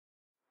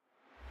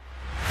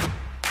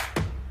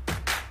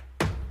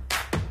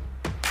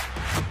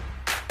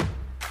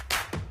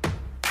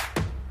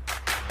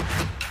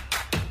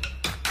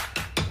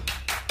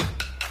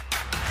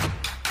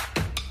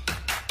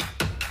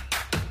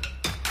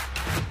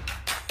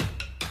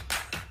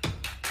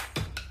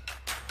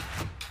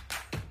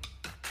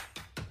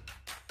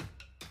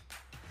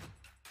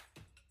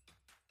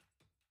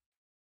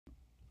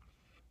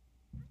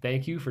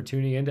Thank you for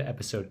tuning in to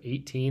episode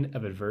 18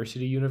 of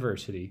Adversity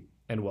University,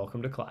 and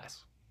welcome to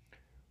class.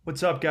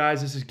 What's up,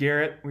 guys? This is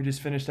Garrett. We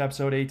just finished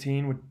episode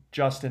 18 with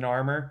Justin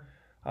Armour.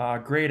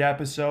 Great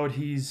episode.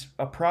 He's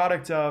a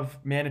product of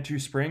Manitou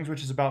Springs,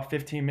 which is about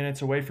 15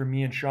 minutes away from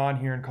me and Sean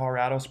here in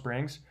Colorado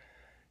Springs.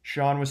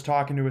 Sean was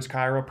talking to his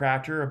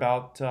chiropractor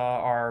about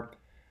our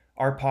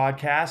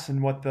podcast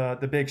and what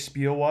the big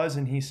spiel was,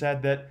 and he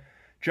said that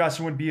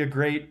Justin would be a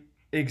great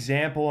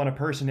example and a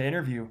person to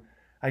interview.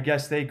 I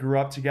guess they grew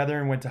up together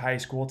and went to high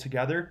school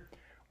together.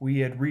 We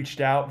had reached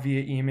out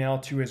via email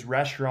to his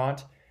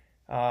restaurant.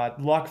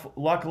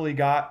 Luckily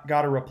got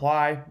a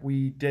reply.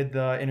 We did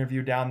the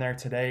interview down there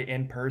today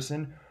in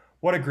person.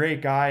 What a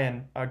great guy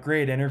and a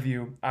great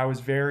interview. I was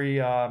very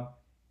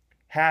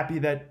happy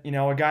that,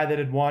 a guy that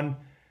had won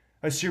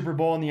a Super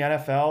Bowl in the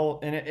NFL,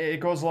 and it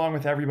goes along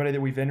with everybody that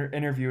we've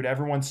interviewed.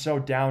 Everyone's so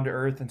down to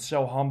earth and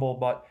so humble,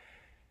 but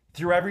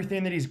through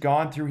everything that he's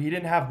gone through, he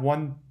didn't have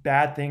one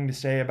bad thing to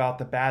say about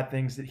the bad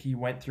things that he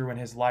went through in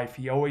his life.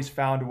 He always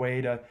found a way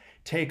to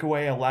take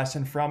away a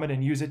lesson from it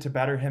and use it to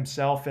better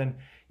himself and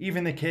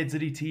even the kids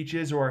that he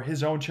teaches or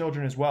his own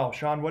children as well.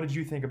 Sean, what did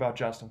you think about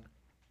Justin?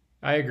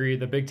 I agree.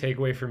 The big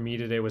takeaway for me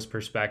today was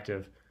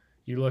perspective.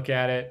 You look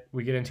at it,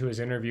 we get into his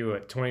interview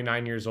at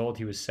 29 years old,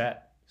 he was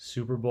set.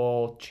 Super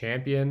Bowl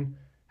champion,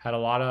 had a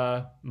lot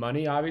of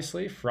money,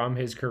 obviously, from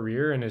his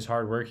career and his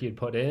hard work he had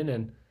put in,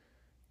 and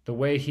the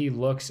way he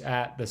looks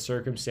at the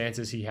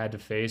circumstances he had to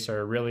face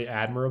are really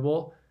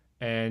admirable,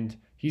 and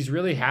he's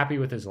really happy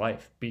with his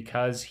life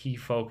because he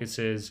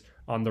focuses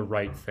on the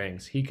right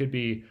things. He could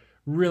be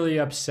really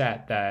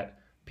upset that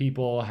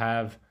people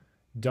have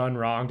done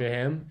wrong to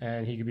him,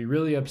 and he could be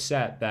really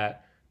upset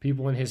that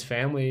people in his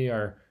family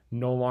are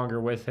no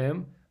longer with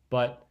him,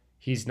 but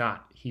he's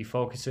not. He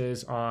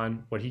focuses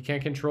on what he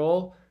can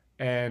control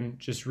and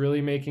just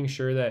really making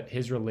sure that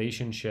his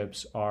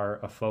relationships are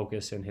a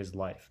focus in his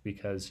life,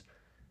 because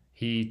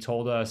he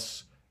told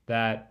us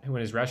that when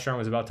his restaurant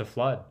was about to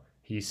flood,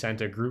 he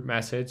sent a group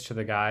message to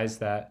the guys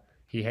that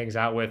he hangs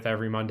out with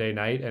every Monday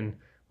night. And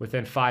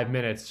within 5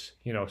 minutes,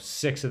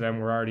 6 of them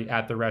were already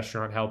at the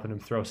restaurant helping him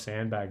throw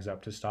sandbags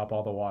up to stop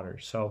all the water.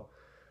 So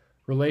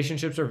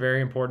relationships are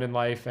very important in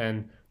life.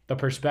 And the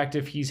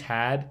perspective he's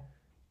had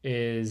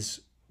is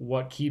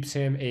what keeps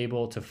him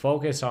able to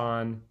focus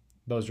on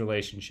those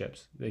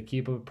relationships. They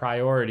keep a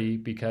priority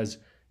because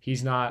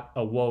he's not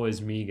a woe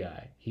is me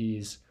guy.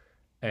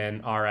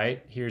 And all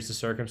right, here's the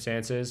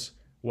circumstances.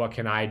 What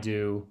can I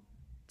do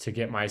to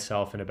get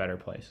myself in a better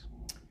place?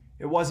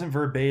 It wasn't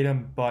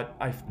verbatim, but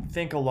I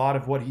think a lot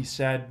of what he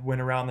said went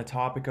around the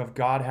topic of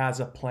God has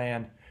a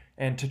plan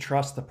and to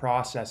trust the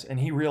process. And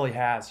he really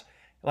has.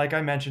 Like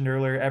I mentioned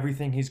earlier,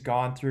 everything he's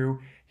gone through,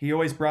 he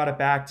always brought it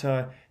back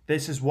to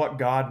this is what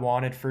God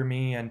wanted for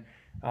me. And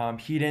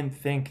he didn't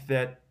think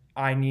that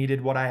I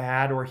needed what I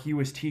had, or he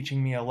was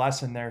teaching me a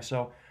lesson there.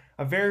 So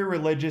a very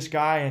religious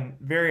guy and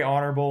very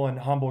honorable and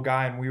humble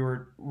guy, and we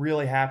were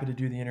really happy to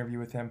do the interview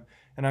with him.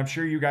 And I'm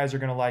sure you guys are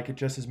going to like it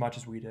just as much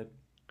as we did.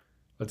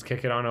 Let's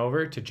kick it on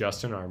over to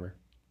Justin Armour.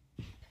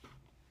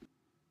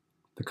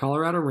 The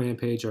Colorado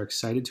Rampage are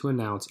excited to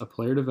announce a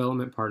player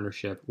development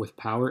partnership with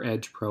Power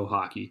Edge Pro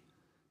Hockey.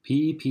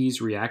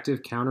 PEP's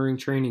reactive countering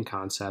training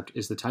concept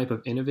is the type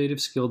of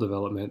innovative skill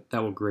development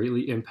that will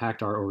greatly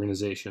impact our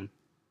organization.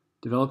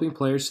 Developing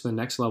players to the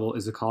next level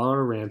is the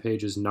Colorado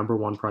Rampage's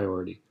 #1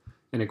 priority,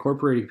 and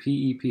incorporating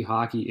PEP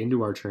hockey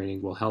into our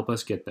training will help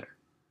us get there.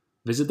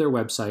 Visit their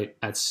website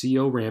at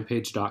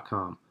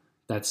corampage.com.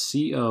 That's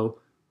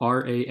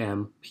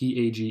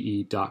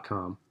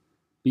corampage.com.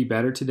 Be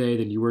better today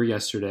than you were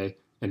yesterday,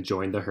 and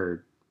join the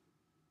herd.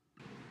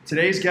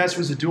 Today's guest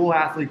was a dual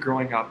athlete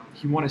growing up.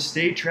 He won a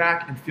state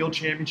track and field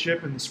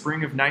championship in the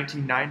spring of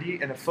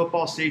 1990 and a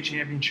football state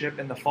championship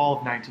in the fall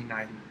of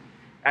 1990.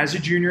 As a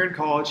junior in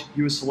college,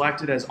 he was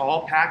selected as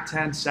all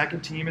Pac-10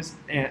 second team,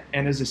 and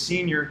as a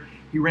senior,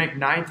 he ranked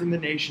 9th in the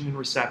nation in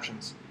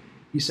receptions.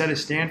 He set a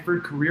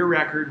Stanford career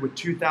record with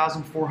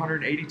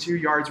 2,482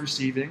 yards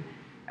receiving,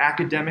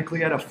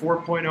 academically had a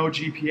 4.0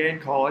 GPA in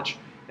college,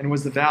 and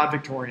was the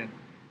valedictorian.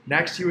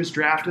 Next, he was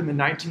drafted in the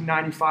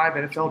 1995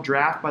 NFL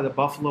Draft by the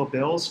Buffalo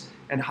Bills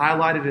and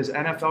highlighted his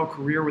NFL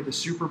career with a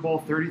Super Bowl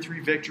 33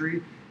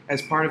 victory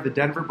as part of the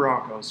Denver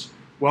Broncos.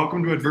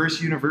 Welcome to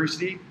Adversity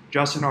University,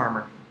 Justin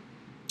Armour.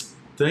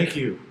 Thank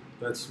you.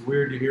 That's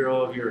weird to hear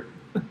all of your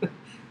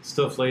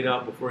stuff laid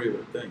out before you,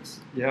 but thanks.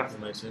 Yeah. That's a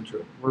nice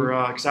intro. We're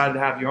excited to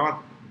have you on.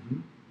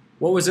 Mm-hmm.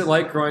 What was it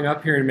like growing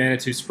up here in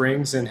Manitou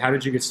Springs, and how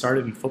did you get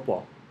started in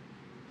football?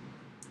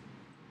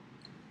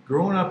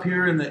 Growing up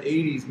here in the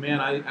 80s, man,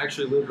 I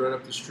actually lived right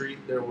up the street.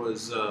 There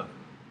was,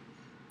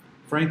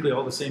 frankly,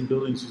 all the same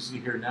buildings you see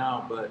here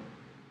now, but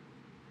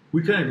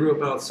we kind of grew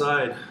up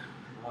outside,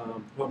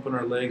 pumping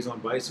our legs on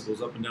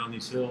bicycles up and down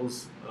these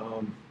hills.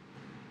 I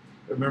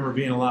remember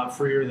being a lot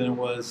freer than it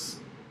was,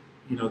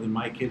 than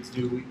my kids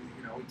do. We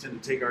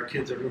tend to take our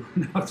kids everywhere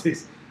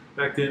nowadays.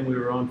 Back then, we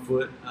were on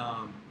foot.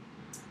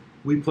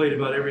 We played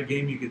about every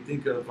game you could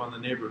think of on the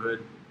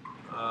neighborhood.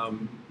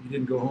 You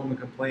didn't go home and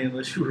complain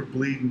unless you were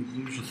bleeding,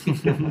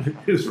 usually.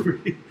 It was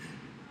pretty,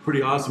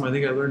 pretty awesome. I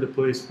think I learned to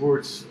play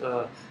sports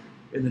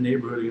in the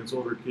neighborhood against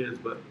older kids,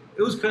 but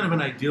it was kind of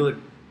an idyllic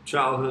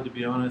childhood, to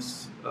be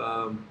honest.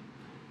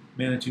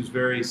 Manitou's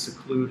very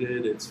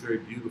secluded. It's very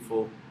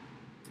beautiful.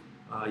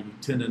 You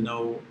tend to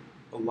know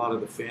a lot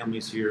of the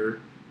families here.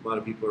 A lot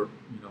of people are,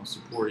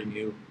 supporting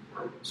you.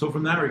 So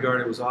from that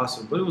regard, it was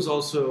awesome. But it was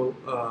also,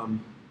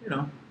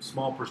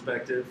 small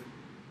perspective,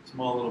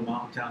 small little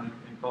mountain town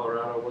in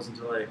Colorado. It wasn't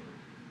until I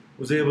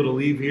was able to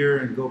leave here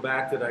and go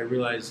back that I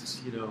realized,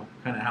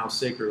 kind of how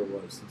sacred it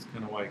was. That's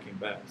kind of why I came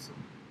back. So.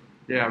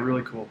 Yeah,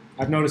 really cool.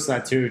 I've noticed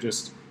that too,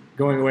 just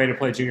going away to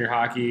play junior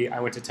hockey. I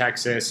went to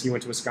Texas, you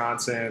went to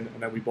Wisconsin,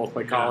 and then we both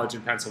played college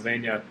in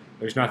Pennsylvania.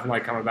 There's nothing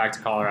like coming back to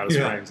Colorado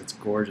Springs. It's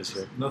gorgeous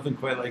here. Nothing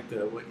quite like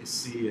what you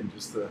see, and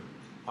just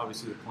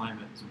obviously the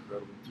climate is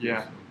incredible too,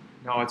 Yeah. so.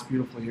 No, it's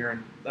beautiful here,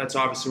 and that's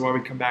obviously why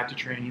we come back to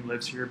train. He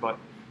lives here, but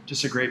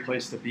just a great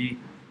place to be.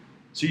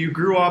 So you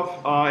grew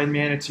up in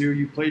Manitou.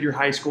 You played your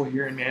high school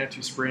here in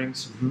Manitou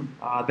Springs.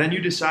 Mm-hmm. Then you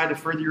decided to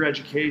further your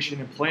education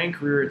and playing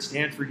career at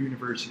Stanford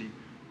University.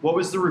 What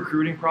was the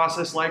recruiting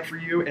process like for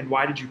you, and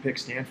why did you pick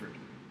Stanford?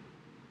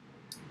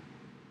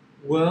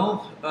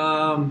 Well,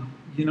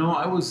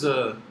 I was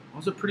a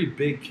pretty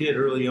big kid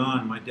early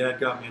on. My dad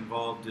got me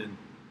involved in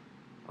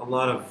a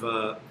lot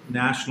of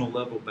national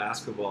level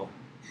basketball,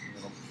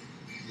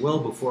 well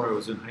before I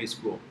was in high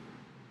school.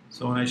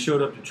 So when I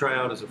showed up to try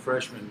out as a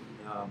freshman,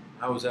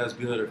 I was as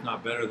good, if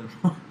not better, than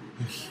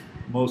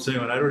most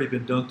anyone. I'd already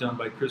been dunked on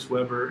by Chris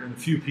Webber and a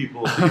few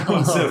people in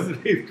 7th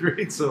and 8th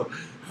grade, so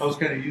I was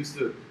kind of used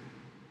to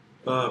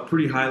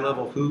pretty high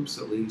level hoops,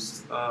 at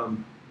least.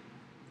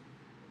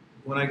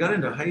 When I got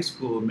into high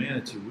school in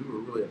Manitou, we were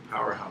really a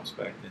powerhouse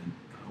back then.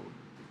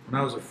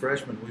 When I was a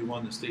freshman, we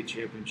won the state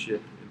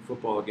championship in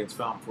football against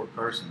Fountain Fort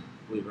Carson,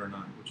 believe it or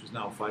not, which is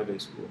now a 5A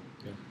school.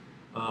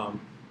 Yeah.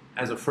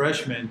 As a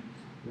freshman,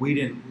 we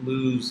didn't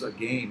lose a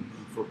game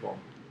in football.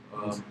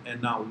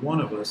 And not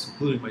one of us,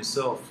 including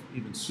myself,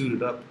 even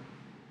suited up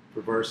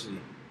for varsity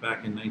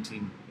back in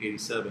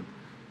 1987.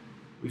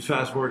 We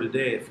fast forward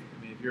today, if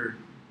you're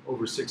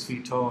over 6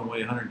 feet tall and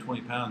weigh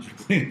 120 pounds, you're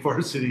playing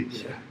varsity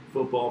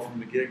football from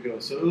the get-go.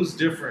 So it was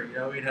different.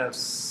 We'd have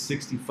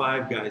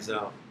 65 guys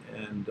out,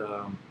 and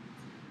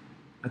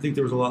I think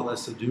there was a lot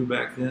less to do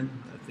back then.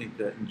 I think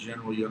that in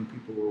general, young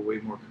people were way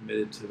more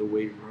committed to the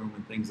weight room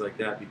and things like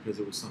that because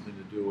it was something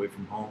to do away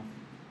from home.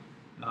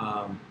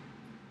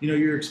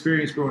 Your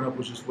experience growing up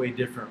was just way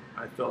different.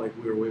 I felt like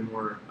we were way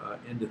more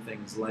into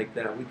things like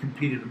that. We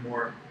competed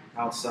more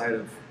outside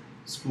of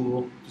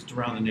school, just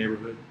around the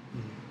neighborhood.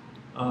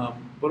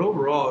 But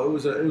overall, it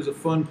was a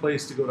fun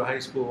place to go to high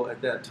school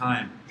at that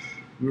time.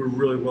 We were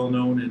really well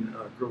known in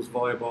girls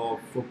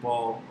volleyball,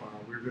 football.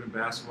 We were good in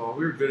basketball.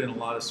 We were good in a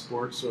lot of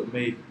sports, so it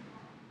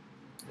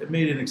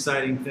made an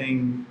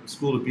exciting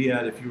school to be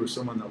at if you were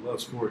someone that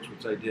loved sports,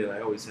 which I did. I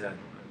always had.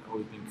 I'd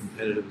always been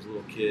competitive as a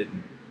little kid,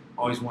 and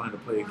always wanted to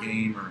play a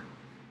game or,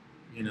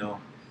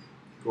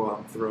 go out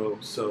and throw.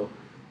 So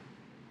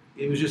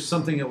it was just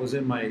something that was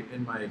in my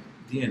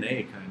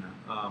DNA, kind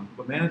of.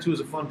 But Manitou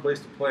was a fun place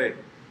to play.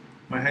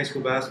 My high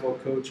school basketball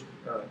coach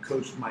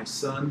coached my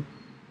son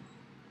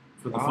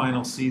for the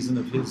final season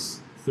of his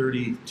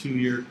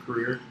 32-year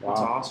career. That's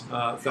awesome.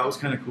 That was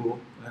kind of cool.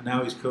 And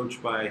now he's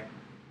coached by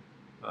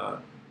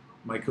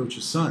my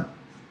coach's son,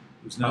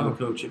 who's now the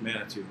coach at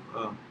Manitou.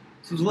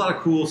 So there's a lot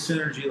of cool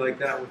synergy like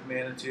that with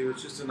Manitou.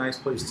 It's just a nice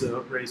place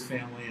to raise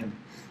family, and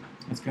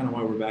that's kind of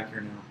why we're back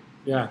here now.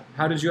 Yeah.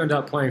 How did you end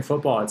up playing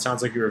football? It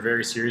sounds like you were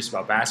very serious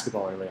about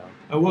basketball early on.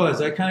 I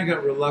was. I kind of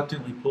got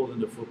reluctantly pulled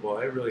into football.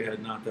 I really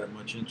had not that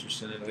much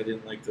interest in it. I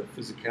didn't like the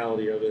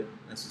physicality of it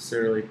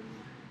necessarily,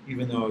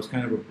 even though I was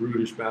kind of a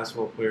brutish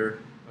basketball player.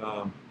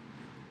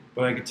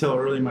 But I could tell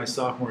early in my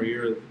sophomore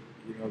year,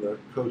 the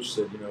coach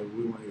said,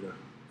 we want you to.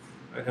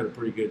 I had a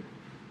pretty good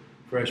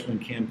freshman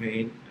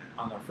campaign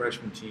on our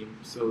freshman team,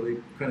 so they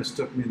kind of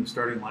stuck me in the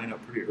starting lineup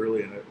pretty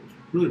early, and I was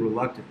really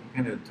reluctant. He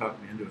kind of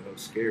talked me into it. I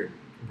was scared,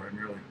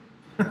 primarily.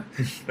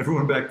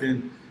 Everyone back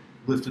then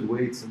lifted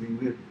weights.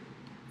 We had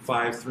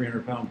 5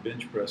 300-pound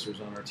bench pressers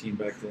on our team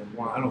back then.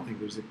 Wow, I don't think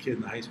there's a kid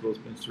in the high school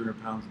that's benched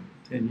 300 pounds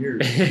in 10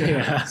 years.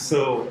 Yeah.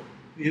 So,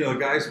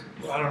 guys,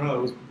 I don't know,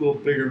 it was a little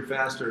bigger and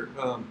faster.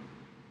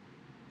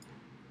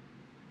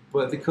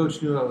 But the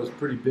coach knew I was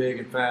pretty big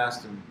and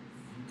fast, and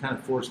he kind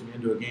of forced me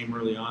into a game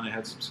early on. I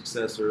had some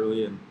success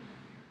early, and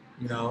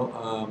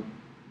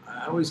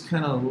I always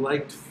kind of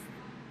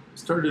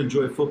started to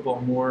enjoy football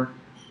more.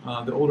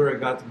 The older I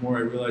got, the more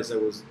I realized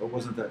I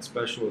wasn't that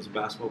special as a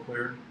basketball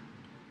player.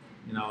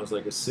 I was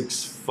like a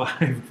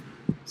 6'5"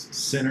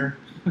 center.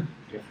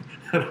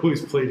 I'd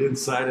always played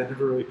inside. I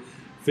never really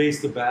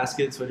faced the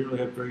basket, so I didn't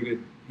really have very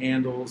good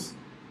handles.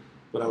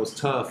 But I was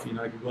tough.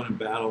 I could go in and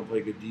battle and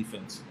play good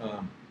defense.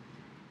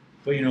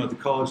 But at the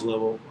college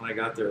level, when I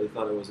got there, they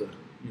thought I was a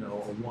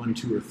 1,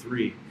 2, or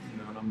 3.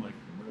 And I'm like,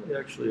 I'm really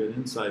actually an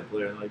inside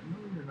player. And they're like, no,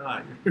 you're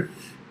not. You're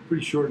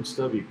pretty short and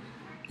stubby.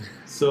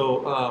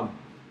 So I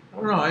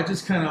don't know. I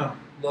just kind of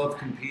loved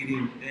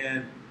competing.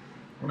 And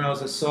when I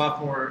was a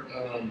sophomore,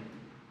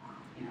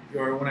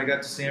 or when I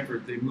got to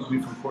Stanford, they moved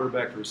me from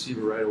quarterback to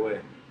receiver right away.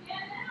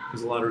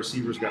 because a lot of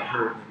receivers got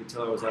hurt. And I could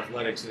tell I was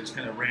athletic, so they just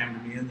kind of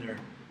rammed me in there.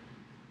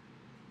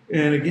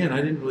 And again,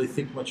 I didn't really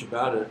think much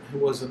about it. It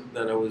wasn't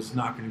that I was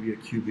not going to be a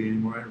QB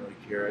anymore. I didn't really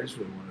care. I just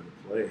really wanted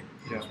to play.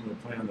 I just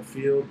wanted to play on the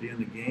field, be in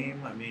the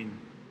game. I mean,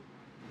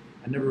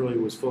 I never really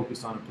was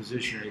focused on a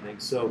position or anything.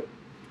 So,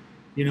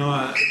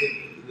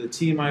 the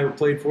team I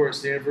played for at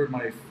Stanford,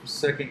 my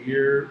second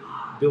year,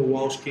 Bill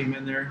Walsh came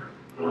in there,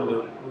 one of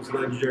the most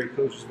legendary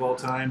coaches of all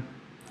time,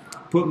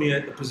 put me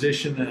at a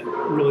position that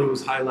really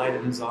was highlighted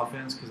in his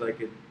offense because I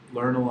could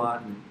learn a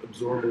lot and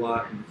absorb a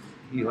lot, and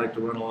he liked to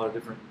run a lot of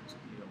different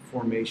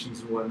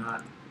formations and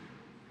whatnot.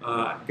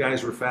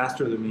 Guys were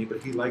faster than me,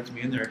 but he liked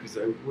me in there because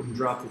I wouldn't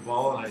drop the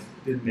ball and I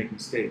didn't make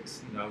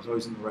mistakes. I was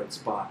always in the right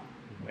spot.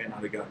 I might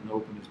not have gotten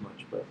open as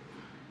much, but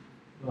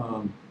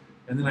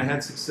and then I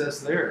had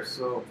success there.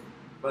 So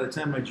by the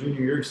time my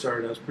junior year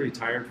started, I was pretty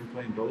tired from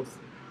playing both,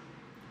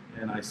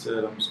 and I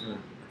said I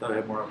thought I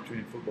had more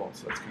opportunity in football,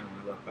 so that's kind of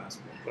when I left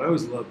basketball. But I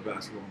always loved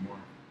basketball more,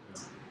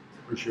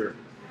 for sure.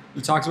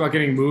 You talked about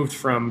getting moved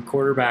from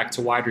quarterback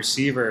to wide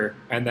receiver,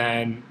 and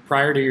then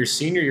prior to your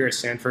senior year at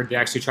Stanford, they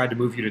actually tried to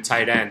move you to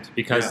tight end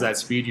because of that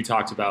speed you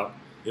talked about.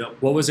 Yep.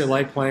 What was it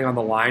like playing on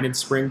the line in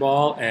spring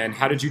ball, and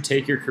how did you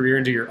take your career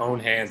into your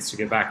own hands to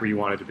get back where you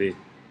wanted to be?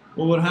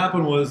 Well, what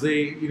happened was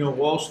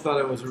Walsh thought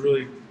I was a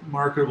really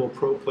marketable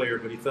pro player,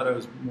 but he thought I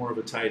was more of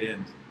a tight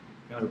end,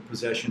 kind of a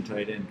possession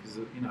tight end, because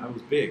I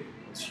was big,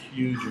 I was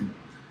huge, and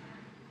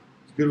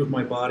good with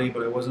my body,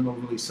 but I wasn't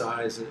overly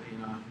sized.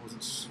 I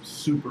wasn't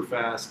super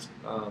fast.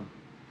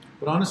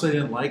 But honestly, I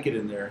didn't like it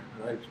in there.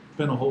 I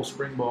spent a whole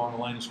spring ball on the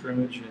line of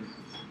scrimmage, and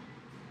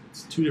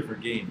it's two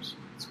different games.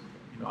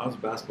 I was a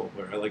basketball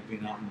player. I like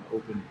being out in the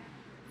open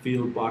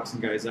field, boxing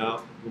guys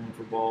out, going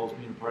for balls,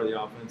 being a part of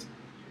the offense.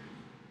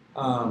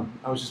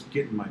 I was just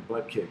getting my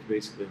butt kicked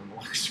basically on the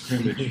line of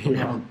scrimmage.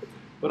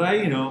 But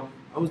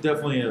I was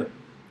definitely a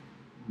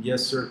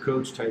yes sir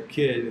coach type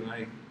kid, and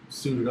I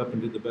suited up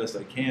and did the best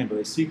I can, but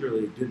I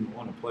secretly didn't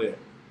want to play it.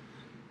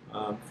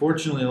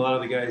 Fortunately, a lot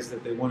of the guys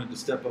that they wanted to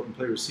step up and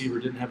play receiver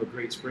didn't have a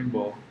great spring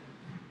ball.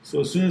 So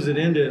as soon as it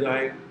ended,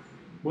 I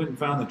went and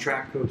found the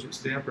track coach at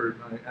Stanford,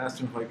 and I asked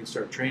him if I could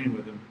start training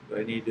with him, that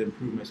I needed to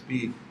improve my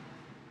speed.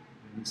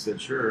 And he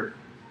said, sure.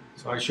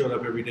 So I showed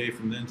up every day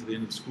from then to the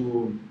end of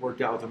school and worked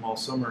out with him all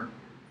summer.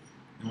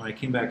 And when I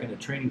came back into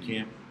training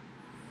camp,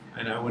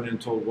 and I went in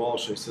and told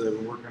Walsh, I said, I've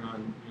been working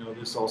on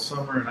this all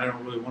summer, and I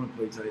don't really want to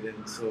play tight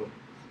end. So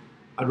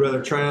I'd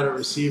rather try out a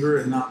receiver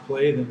and not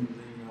play than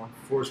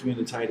force me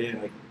into tight end.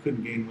 I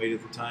couldn't gain weight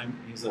at the time.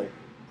 He's like,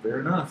 fair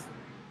enough.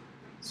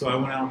 So I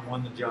went out and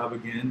won the job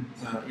again.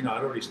 I'd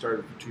already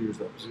started for 2 years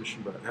that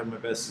position, but I had my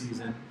best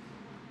season.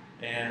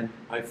 And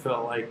I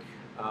felt like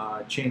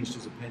I changed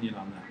his opinion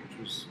on that, which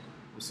was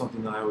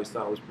something that I always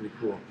thought was pretty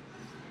cool.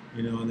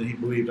 And then he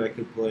believed I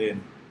could play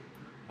and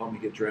helped me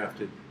get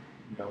drafted,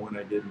 when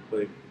I didn't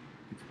play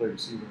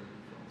receiver.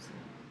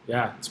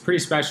 Yeah, it's pretty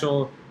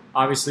special.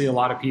 Obviously, a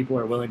lot of people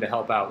are willing to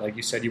help out. Like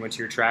you said, you went to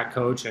your track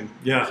coach, and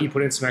he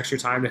put in some extra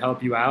time to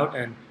help you out.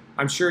 And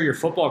I'm sure your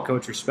football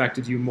coach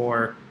respected you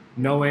more,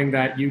 knowing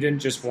that you didn't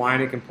just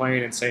whine and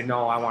complain and say,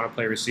 no, I want to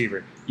play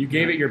receiver. You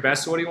gave it your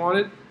best to what he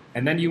wanted,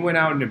 and then you went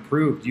out and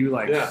improved. You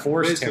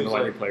forced him to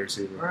let you play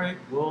receiver. All right,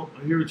 well,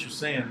 I hear what you're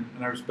saying,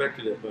 and I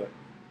respected it, but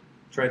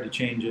tried to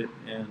change it.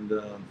 And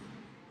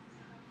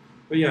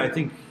but yeah, I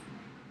think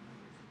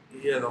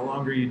the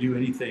longer you do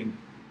anything,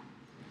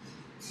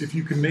 if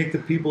you can make the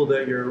people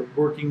that you're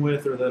working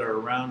with or that are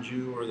around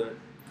you or that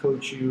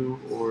coach you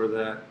or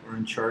that are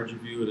in charge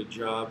of you at a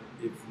job,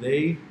 if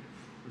they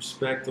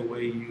respect the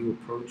way you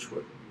approach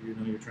what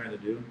you're trying to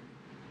do,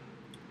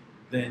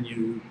 then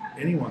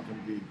anyone can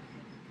be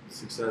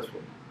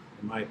successful,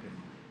 in my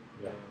opinion.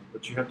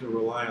 But you have to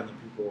rely on the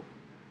people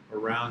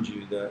around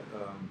you that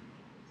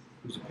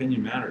whose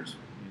opinion matters.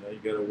 You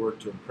got to work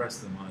to impress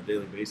them on a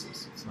daily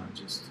basis. It's not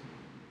just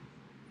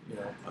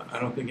I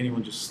don't think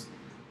anyone just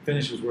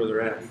finishes where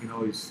they're at. You can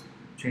always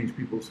change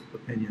people's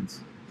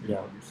opinions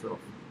yourself.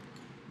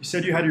 You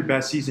said you had your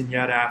best season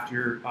yet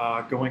after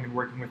going and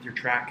working with your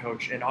track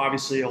coach, and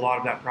obviously a lot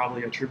of that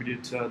probably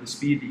attributed to the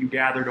speed that you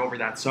gathered over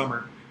that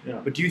summer.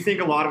 Yeah. But do you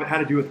think a lot of it had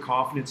to do with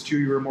confidence too?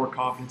 You were more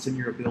confident in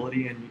your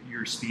ability and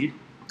your speed?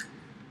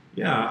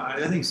 Yeah,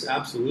 I think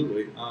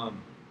absolutely. I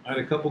had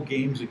a couple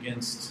games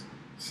against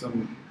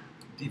some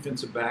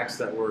defensive backs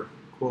that were,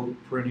 quote,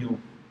 perennial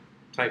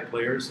type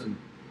players and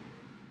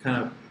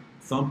kind of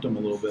thumped them a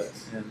little bit.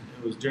 And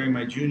it was during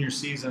my junior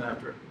season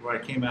after where I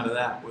came out of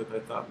that with, I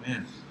thought,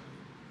 man,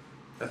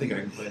 I think I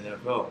can play in the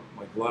NFL.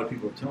 Like a lot of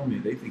people are telling me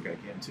they think I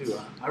can too.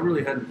 I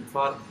really hadn't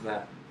thought of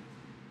that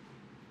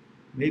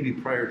maybe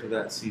prior to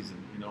that season.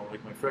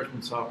 Like my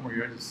freshman, sophomore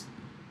year,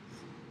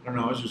 I don't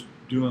know, I was just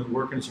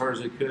working as hard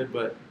as I could,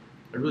 but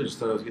I really just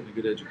thought I was getting a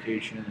good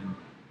education and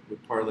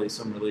would parlay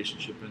some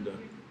relationship into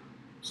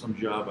some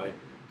job I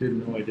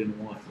didn't know I didn't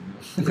want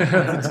at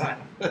the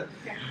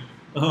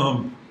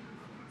time.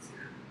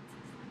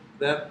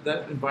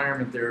 That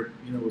environment there,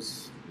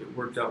 it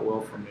worked out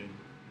well for me.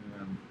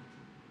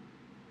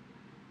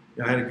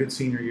 I had a good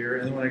senior year,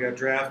 and then when I got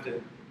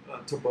drafted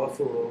to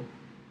Buffalo,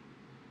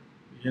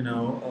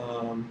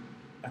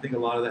 I think a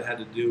lot of that had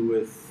to do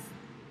with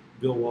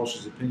Bill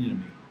Walsh's opinion of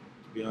me,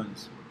 to be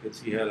honest,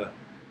 because he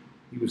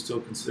was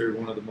still considered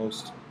one of the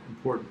most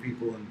important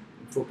people in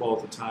football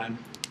at the time,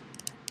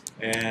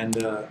 and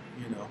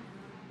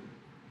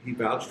he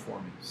vouched for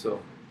me.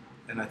 So,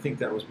 and I think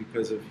that was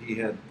because he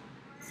had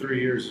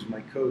 3 years as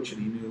my coach,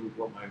 and he knew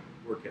what my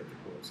work ethic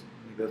was.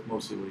 I think that's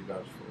mostly what he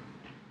vouched for.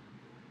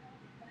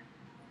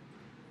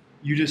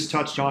 You just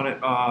touched on it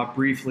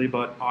briefly,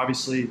 but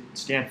obviously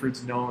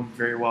Stanford's known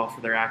very well for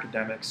their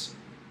academics.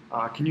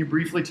 Can you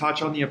briefly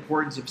touch on the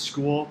importance of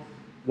school?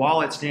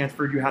 While at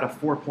Stanford, you had a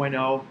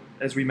 4.0,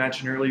 as we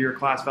mentioned earlier,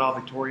 class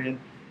valedictorian,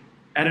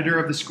 editor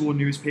of the school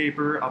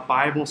newspaper, a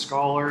Bible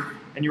scholar,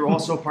 and you're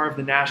also part of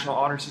the National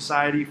Honor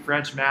Society,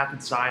 French Math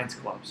and Science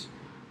clubs.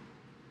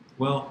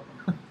 Well,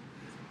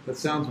 that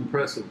sounds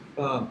impressive.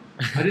 I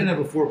didn't have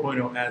a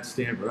 4.0 at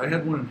Stanford. I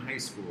had one in high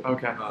school.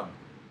 Okay.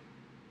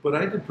 But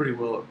I did pretty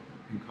well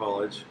in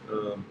college.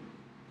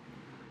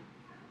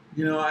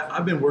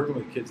 I've been working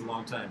with kids a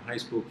long time, high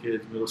school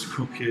kids, middle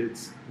school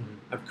kids.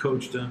 Mm-hmm. I've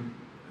coached them.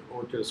 I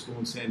worked at a school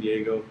in San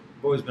Diego.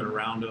 I've always been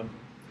around them.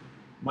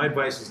 My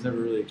advice has never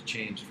really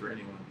changed for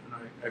anyone. And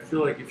I feel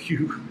like if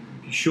you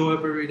show up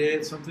every day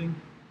at something,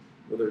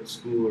 whether it's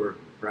school or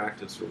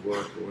practice or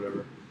work or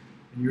whatever,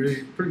 and you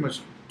really pretty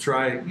much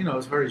try,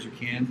 as hard as you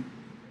can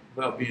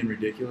without being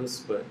ridiculous,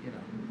 but,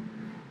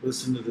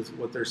 listen to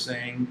what they're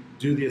saying,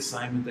 do the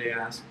assignment they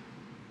ask.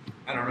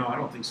 I don't know. I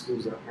don't think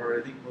school's that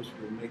hard. I think most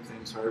people make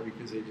things hard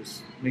because they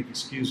just make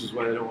excuses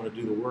why they don't want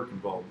to do the work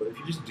involved. But if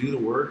you just do the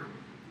work,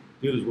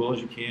 do it as well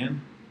as you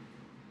can,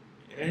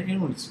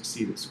 anyone can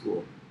succeed at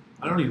school.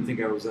 I don't even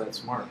think I was that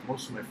smart.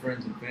 Most of my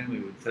friends and family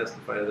would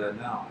testify to that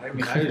now. I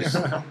mean, I just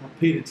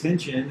paid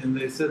attention, and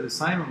they said the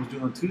assignment was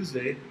due on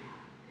Tuesday.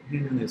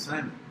 Hand in the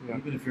assignment,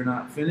 even if you're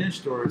not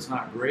finished or it's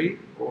not great,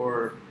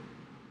 or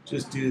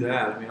just do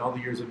that. I mean, all the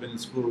years I've been in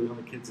school, the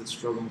only kids that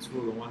struggle in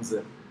school are the ones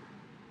that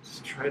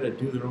just try to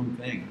do their own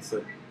thing. It's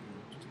like,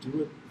 just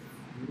do it.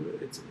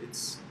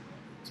 It's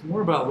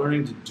more about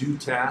learning to do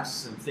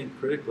tasks and think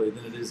critically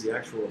than it is the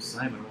actual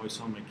assignment. I'm always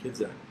telling my kids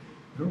that.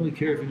 I don't really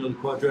care if you know the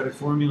quadratic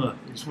formula.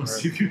 I just want to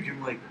see if you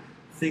can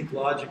think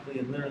logically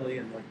and linearly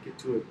and get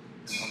to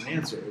an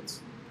answer. I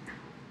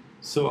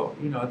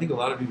think a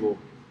lot of people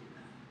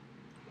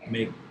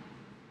make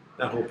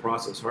that whole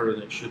process harder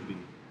than it should be.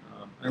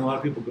 And a lot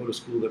of people go to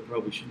school that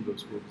probably shouldn't go to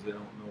school because they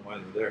don't know why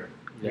they're there.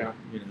 Yeah.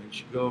 You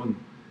should go and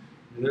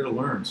you're there to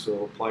learn.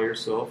 So apply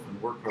yourself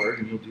and work hard,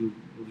 and you'll do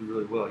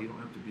really well. You don't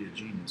have to be a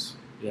genius.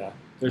 Yeah.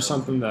 There's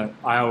something that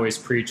I always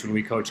preach when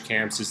we coach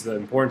camps is the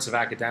importance of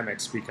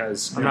academics,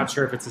 because I'm not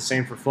sure if it's the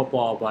same for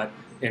football, but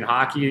in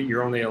hockey,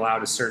 you're only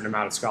allowed a certain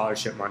amount of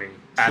scholarship money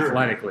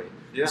athletically.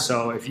 Yeah.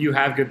 So if you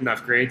have good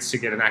enough grades to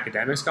get an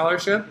academic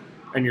scholarship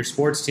and your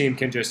sports team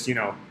can just,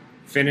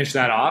 finish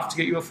that off to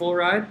get you a full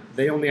ride,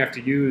 they only have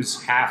to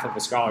use half of a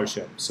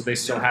scholarship. So they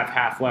still have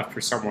half left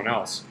for someone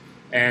else.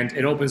 And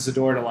it opens the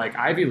door to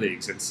Ivy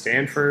Leagues and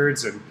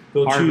Stanfords and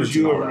they'll Harvards choose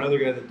you and all over that. another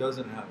guy that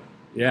doesn't have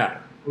it. Yeah.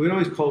 We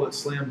always call it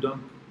slam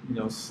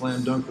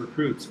dunk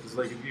recruits, because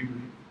if you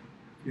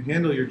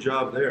handle your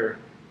job there,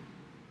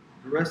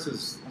 the rest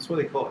that's why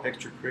they call it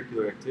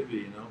extracurricular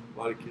activity. A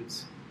lot of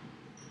kids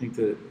think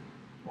that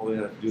all they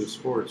have to do is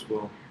sports.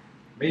 Well,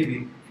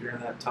 maybe if you're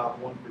in that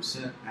top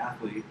 1%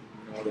 athlete,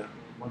 that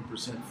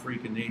 1%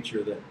 freak of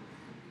nature that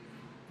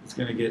is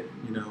going to get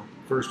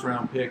first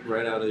round pick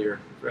right out of your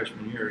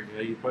freshman year,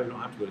 you probably don't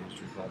have to go to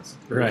history class.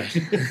 Right.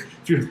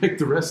 If you're like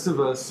the rest of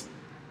us,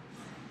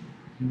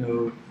 you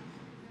do.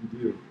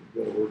 You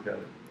got to work at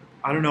it.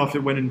 I don't know if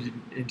it went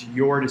into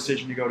your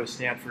decision to go to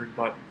Stanford,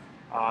 but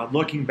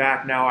looking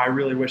back now, I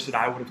really wish that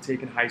I would have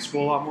taken high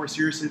school a lot more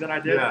seriously than I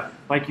did. Yeah.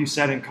 Like you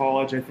said, in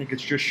college, I think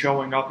it's just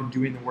showing up and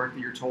doing the work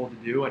that you're told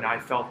to do, and I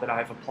felt that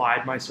I've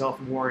applied myself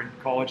more in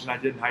college than I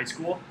did in high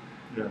school.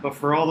 Yeah. But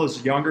for all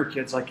those younger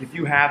kids, if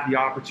you have the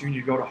opportunity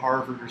to go to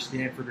Harvard or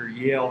Stanford or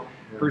Yale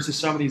versus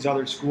some of these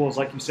other schools,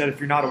 like you said, if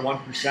you're not a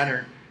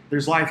 1%er,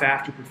 there's life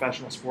after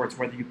professional sports,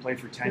 whether you play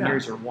for 10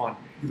 years or one.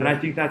 And I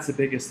think that's the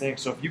biggest thing.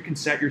 So if you can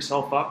set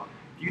yourself up,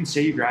 if you can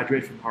say you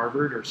graduate from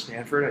Harvard or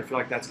Stanford, I feel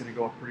like that's going to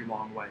go a pretty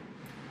long way.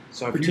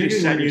 So if you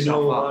just set Particularly when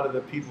yourself a up, lot of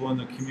the people in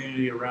the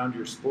community around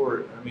your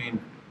sport. I mean,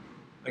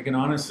 I can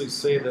honestly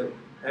say that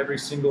every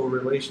single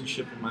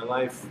relationship in my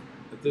life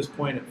at this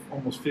point, at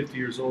almost 50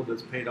 years old,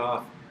 that's paid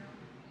off,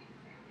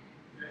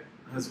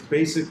 has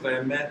basically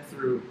I met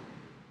through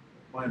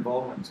my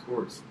involvement in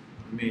sports.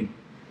 I mean,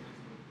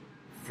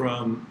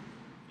 from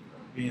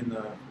being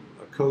a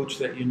coach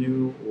that you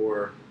knew,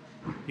 or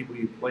people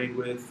you played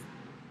with,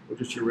 or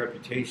just your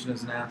reputation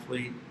as an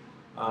athlete.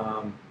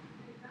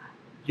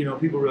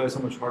 People realize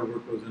how much hard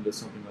work goes into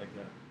something like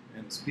that,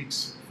 and it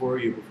speaks for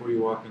you before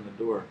you walk in the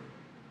door.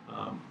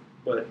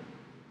 But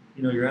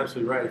you're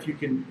absolutely right. If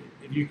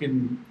you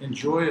can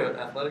enjoy an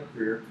athletic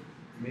career,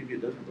 maybe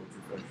it doesn't look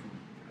professional.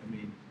 I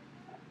mean,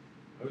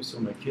 I always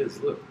tell my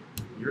kids, look,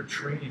 you're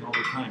training all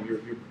the time.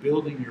 You're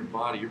building your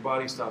body. Your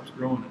body stops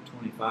growing at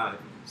 25.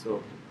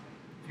 So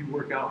if you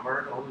work out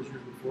hard all those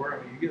years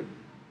before, you get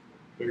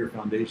bigger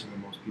foundation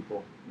than most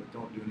people that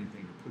don't do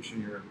anything. You're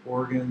pushing your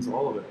organs,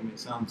 all of it. I mean, it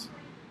sounds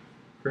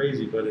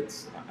crazy, but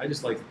I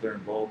just like that they're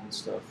involved in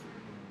stuff.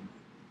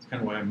 It's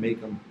kind of why I make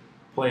them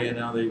play, and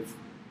now they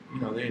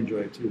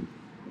enjoy it too.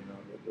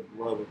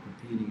 The love of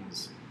competing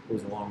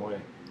goes a long way.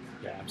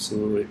 Yeah,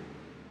 absolutely.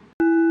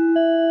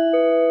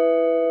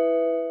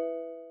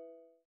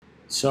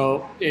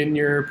 So, in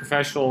your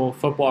professional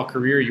football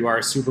career, you are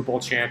a Super Bowl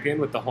champion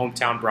with the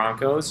hometown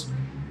Broncos.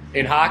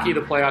 In hockey,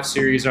 the playoff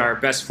series are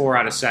best 4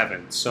 out of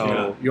 7,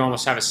 so you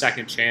almost have a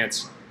second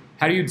chance.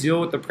 How do you deal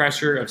with the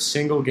pressure of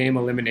single-game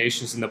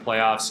eliminations in the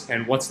playoffs,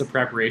 and what's the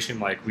preparation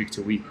like week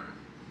to week?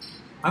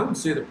 I would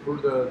say the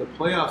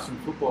playoffs in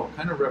football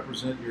kind of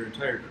represent your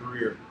entire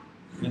career,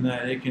 in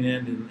that it can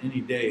end in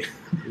any day.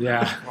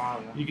 Yeah.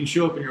 You can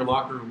show up in your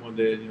locker room one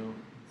day and there'll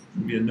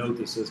be a note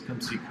that says,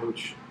 "Come see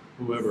Coach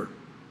whoever."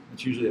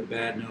 It's usually a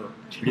bad note.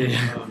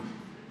 Yeah.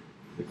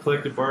 The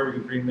collective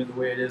bargaining agreement, the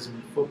way it is in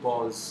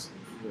football, is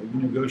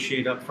you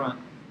negotiate up front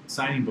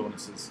signing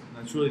bonuses. And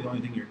that's really the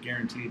only thing you're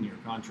guaranteed in your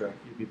contract.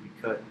 You could be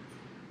cut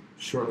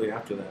shortly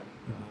after that.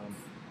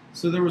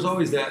 So there was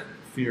always that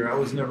fear. I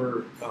was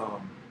never,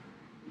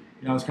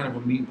 I was kind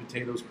of a meat and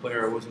potatoes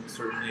player. I wasn't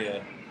certainly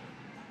a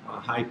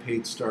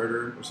high-paid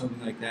starter or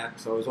something like that.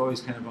 So I was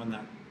always kind of on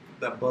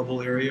that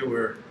bubble area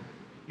where,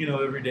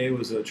 every day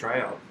was a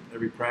tryout.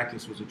 Every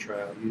practice was a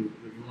tryout. You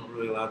weren't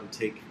really allowed to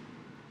take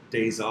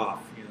days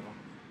off.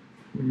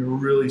 When you're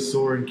really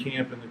sore in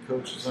camp and the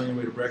coach is on your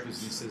way to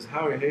breakfast and he says,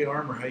 "Hey,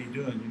 Armour, how you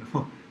doing?"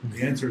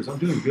 The answer is, "I'm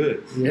doing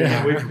good. Yeah. I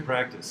can't wait for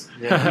practice."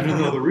 Yeah. Even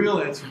though the real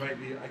answer might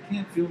be, "I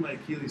can't feel my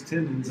Achilles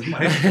tendons and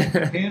my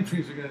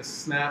hamstrings are going to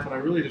snap, and I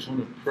really just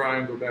want to cry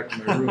and go back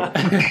to my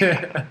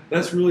room."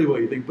 That's really what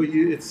you think. But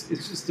it's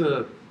just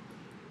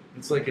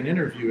it's like an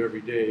interview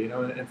every day,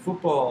 And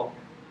football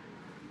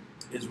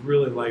is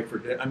really life or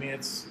death. I mean,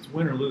 it's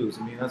win or lose.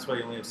 I mean, that's why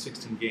you only have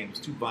 16 games.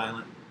 It's too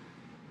violent.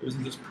 It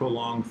isn't this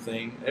prolonged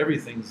thing.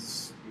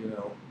 Everything's,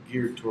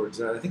 geared towards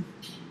that. I think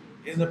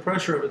in the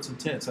pressure of it's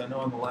intense. I know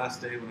on the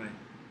last day when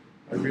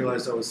I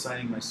realized I was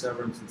signing my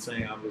severance and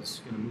saying I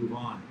was going to move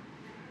on.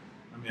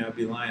 I mean, I'd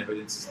be lying, but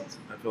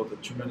I felt a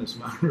tremendous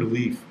amount of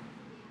relief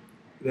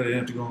that I didn't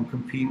have to go and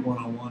compete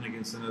one-on-one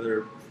against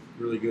another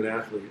really good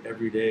athlete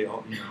every day,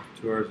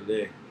 2 hours a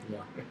day,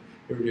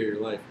 every day of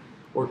your life.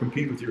 Or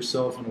compete with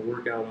yourself in a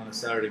workout on a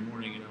Saturday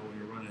morning, when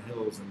you're running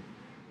hills and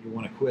you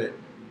want to quit.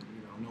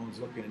 No one's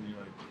looking, and you're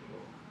like,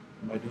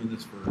 "Am I doing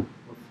this for?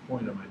 What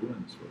point am I doing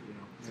this for?"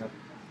 Yeah.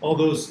 All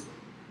those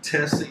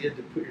tests that you had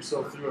to put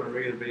yourself through on a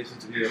regular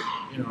basis to be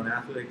an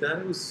athlete like that.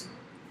 It was,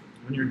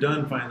 when you're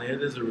done finally,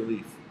 it is a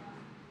relief.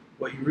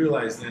 What you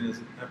realize then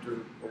is after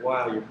a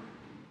while, your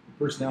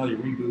personality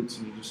reboots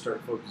and you just start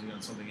focusing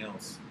on something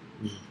else.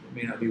 It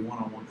may not be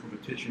one-on-one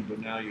competition, but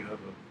now you have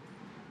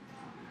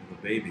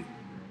a baby.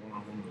 You're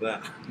one-on-one with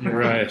that.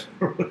 Right.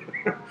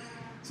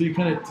 So you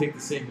kind of take the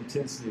same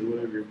intensity to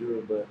whatever you're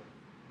doing, but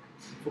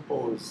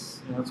football is,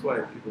 that's why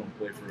people don't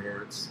play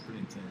forever. It's pretty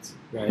intense.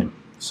 Right.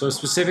 So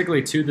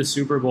specifically to the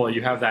Super Bowl,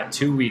 you have that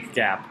 2-week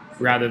gap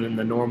rather than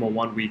the normal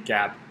 1-week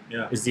gap.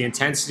 Yeah. Is the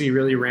intensity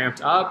really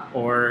ramped up,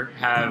 or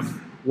have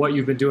what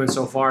you've been doing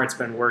so far, it's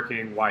been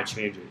working, why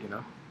change it,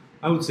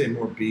 I would say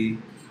more B.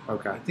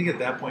 Okay. I think at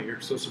that point you're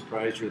so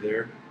surprised you're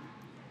there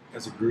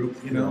as a group,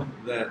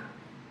 that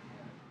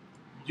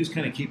you just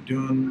kind of keep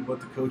doing what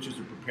the coaches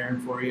are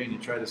preparing for you, and you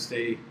try to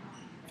stay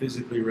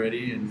physically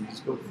ready and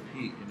just go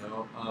compete,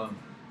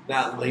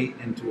 that late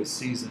into a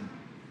season.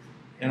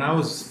 And I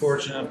was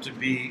fortunate enough to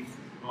be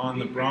on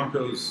the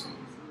Broncos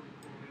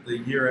the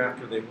year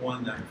after they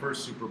won that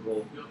first Super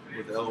Bowl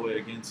with Elway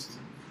against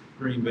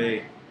Green Bay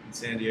in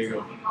San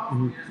Diego.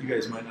 Mm-hmm. You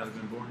guys might not have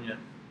been born yet.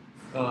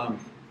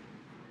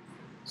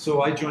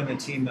 So I joined the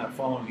team that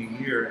following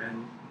year,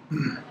 and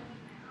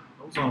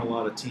I was on a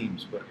lot of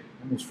teams, but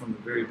almost from the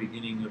very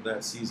beginning of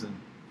that season,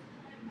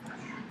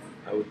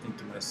 I would think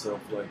to myself,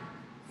 like,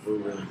 we're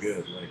really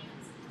good.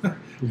 Like,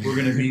 we're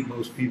going to beat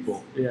most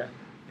people. Yeah.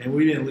 And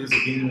we didn't lose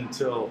a game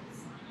until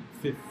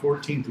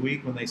 14th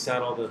week when they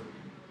sat all the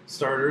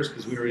starters,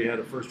 because we already had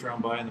a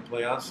first-round bye in the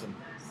playoffs, and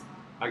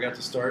I got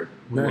to start.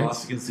 We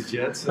lost against the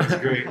Jets. That was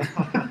great.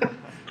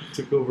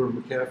 Took over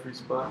McCaffrey's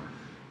spot.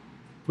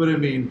 But, I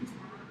mean,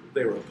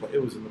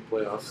 it was in the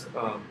playoffs.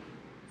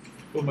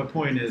 But my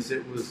point is,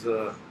 it was,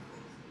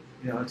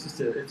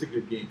 it's a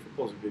good game.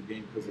 Football's a good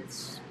game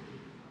because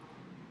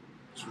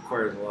it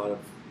requires a lot of,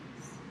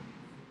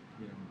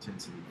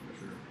 intensity for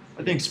sure.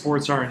 I think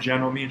sports are in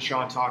general. Me and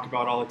Sean talk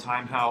about all the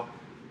time how,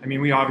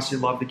 we obviously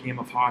love the game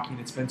of hockey and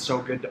it's been so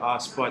good to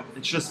us, but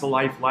it's just the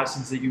life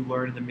lessons that you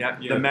learn and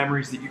the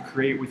memories that you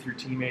create with your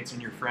teammates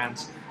and your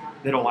friends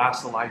that'll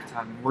last a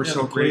lifetime. And we're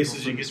so the grateful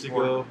places for you the get to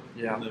sport.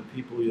 go, and the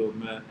people you'll have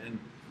met. And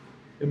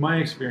in my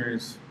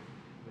experience,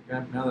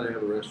 now that I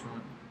have a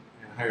restaurant,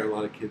 I hire a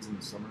lot of kids in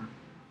the summer.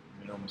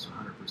 Almost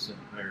 100%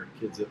 hire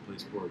kids that play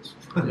sports.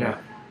 Yeah.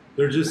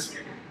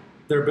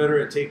 They're better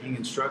at taking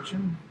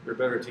instruction. They're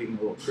better at taking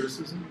a little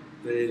criticism.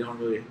 They don't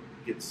really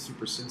get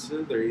super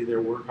sensitive. They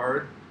either work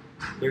hard.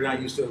 They're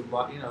not used to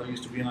they're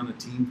used to being on a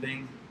team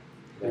thing.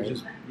 They're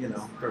just,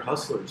 they're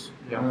hustlers.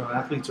 Yeah.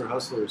 Athletes are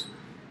hustlers.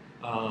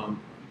 And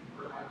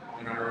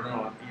I don't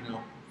know,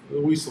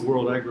 at least the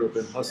world I grew up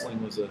in,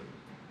 hustling was a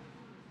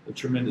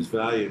tremendous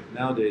value.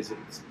 Nowadays,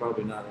 it's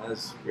probably not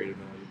as great a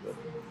value, but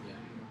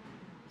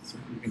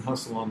you can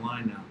hustle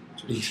online now.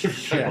 Which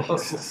is kind of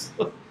hustles.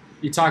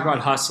 You talk about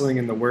hustling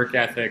and the work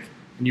ethic,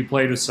 and you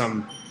played with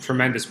some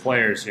tremendous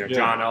players,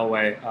 John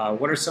Elway.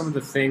 What are some of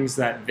the things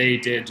that they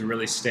did to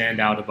really stand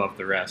out above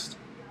the rest?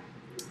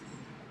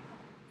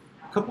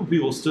 A couple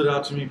people stood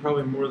out to me,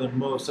 probably more than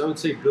most. I would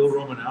say Bill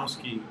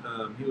Romanowski.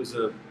 He was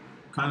a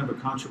kind of a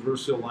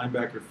controversial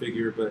linebacker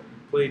figure, but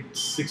played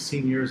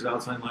 16 years at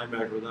outside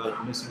linebacker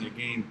without missing a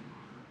game.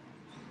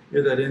 He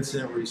had that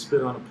incident where he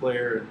spit on a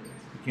player and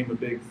became a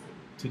big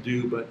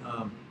to-do. But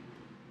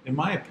in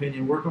my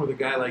opinion, working with a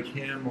guy like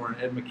him or an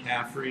Ed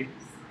McCaffrey,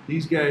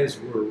 these guys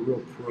were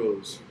real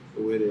pros,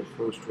 the way they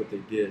approached what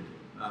they did.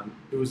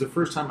 It was the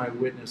first time I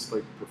witnessed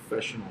like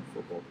professional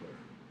football player.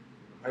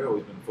 I'd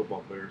always been a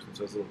football player since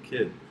I was a little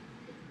kid.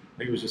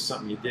 Like it was just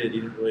something you did.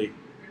 You didn't really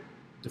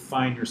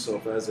define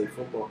yourself as a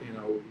football,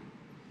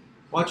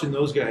 Watching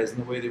those guys and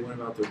the way they went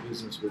about their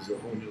business was a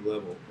whole new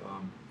level.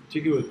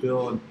 Particularly with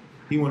Bill, and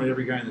he wanted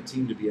every guy on the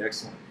team to be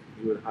excellent.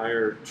 He would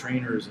hire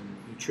trainers and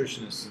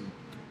nutritionists, and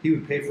he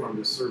would pay for them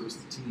to service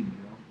the team,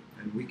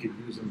 and we could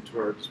use them to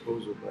our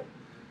disposal.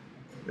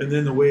 And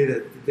then the way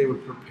that they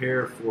would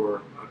prepare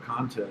for a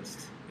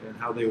contest and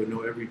how they would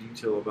know every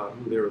detail about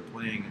who they were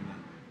playing and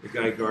the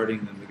guy guarding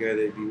them, the guy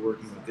they'd be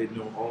working with. They'd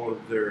know all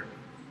of their,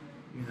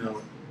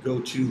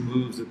 go-to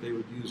moves that they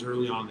would use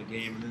early on in the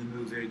game, and then the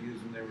moves they would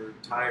use when they were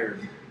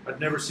tired. I'd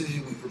never seen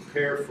anyone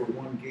prepare for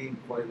one game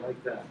quite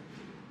like that.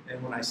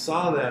 And when I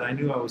saw that, I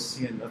knew I was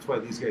seeing. That's why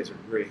these guys are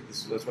great.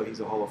 That's why he's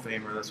a Hall of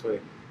Famer. That's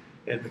why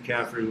Ed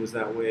McCaffrey was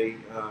that way.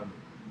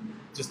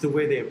 Just the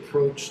way they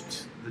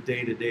approached the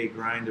day-to-day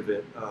grind of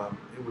it.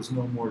 It was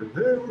no more, hey,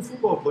 we're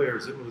football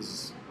players. It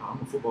was, I'm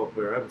a football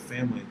player. I have a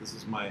family. This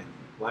is my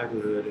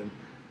livelihood, and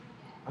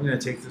I'm going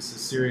to take this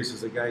as serious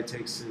as a guy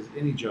takes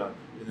any job,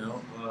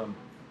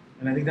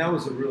 And I think that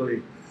was a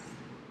really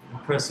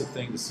impressive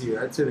thing to see.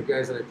 I'd say the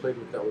guys that I played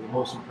with that were the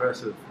most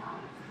impressive.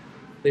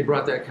 They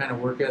brought that kind of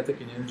work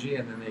ethic and energy,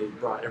 and then they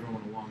brought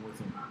everyone along with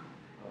them.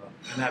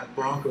 And that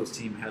Broncos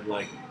team had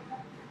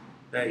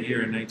that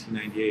year in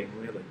 1998,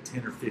 we had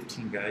 10 or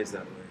 15 guys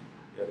that way.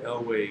 You had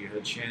Elway, you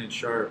had Shannon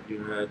Sharp,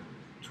 you had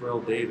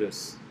Terrell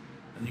Davis,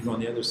 and you go on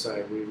the other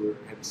side,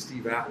 had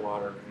Steve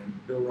Atwater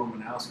and Bill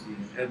Romanowski,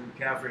 and Ed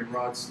McCaffrey and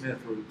Rod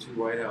Smith were the two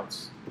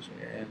wideouts.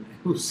 And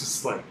it was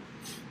just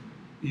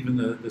even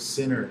the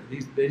center,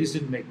 they just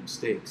didn't make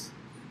mistakes.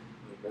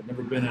 I've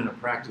never been in a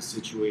practice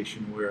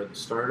situation where the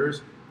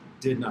starters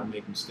did not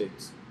make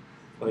mistakes.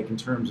 In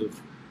terms of,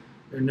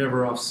 they're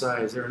never off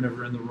sides, they were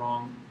never in the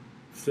wrong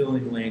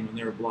filling lane when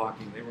they were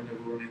blocking, they were never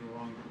running the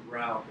wrong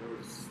route. There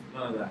was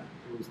none of that.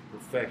 It was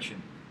perfection.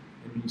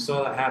 And when you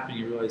saw that happen,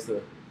 you realized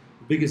the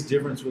biggest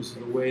difference was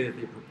the way that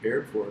they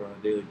prepared for it on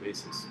a daily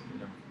basis.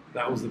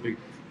 That was the big.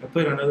 I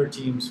played on other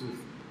teams with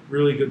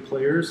really good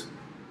players,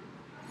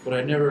 but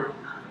I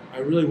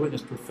really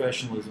witnessed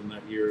professionalism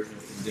that year in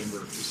Denver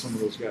with some of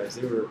those guys.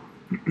 They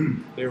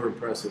were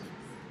impressive.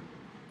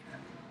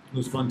 It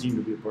was a fun team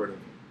to be a part of.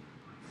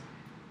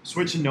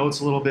 Switching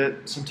notes a little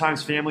bit,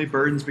 sometimes family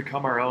burdens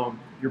become our own.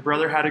 Your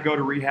brother had to go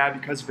to rehab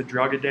because of a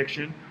drug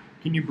addiction.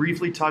 Can you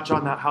briefly touch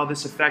on how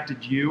this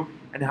affected you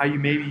and how you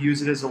maybe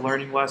use it as a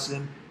learning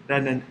lesson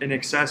that an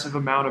excessive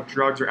amount of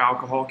drugs or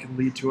alcohol can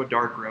lead to a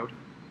dark road?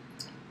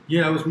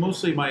 Yeah, it was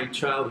mostly my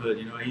childhood.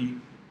 He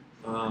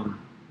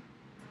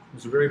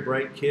was a very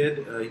bright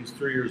kid. He was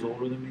 3 years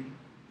older than me,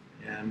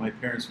 and my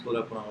parents split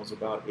up when I was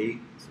about 8,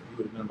 so he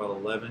would have been about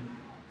 11.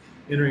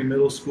 Entering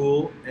middle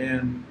school,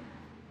 and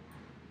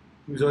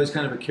he was always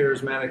kind of a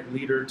charismatic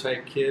leader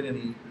type kid, and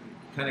he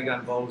kind of got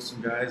involved with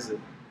some guys that,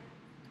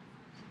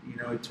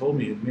 he told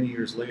me many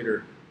years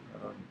later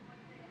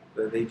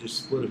that they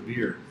just split a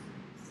beer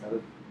out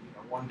of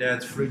one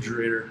dad's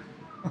refrigerator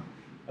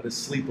at a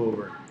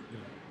sleepover.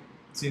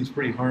 It seems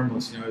pretty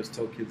harmless, I always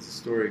tell kids the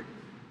story.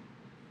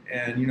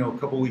 And, a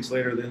couple weeks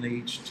later, then they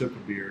each took a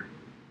beer.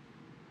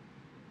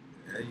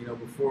 And,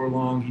 before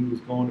long, he was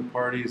going to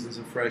parties as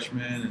a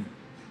freshman and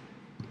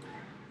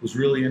was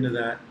really into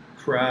that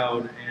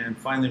crowd and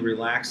finally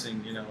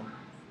relaxing,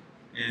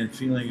 and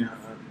feeling,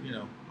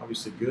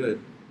 obviously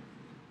good.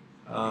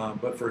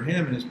 But for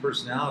him and his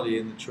personality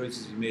and the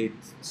choices he made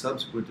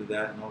subsequent to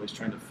that and always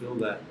trying to fill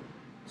that,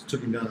 just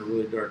took him down a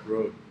really dark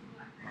road.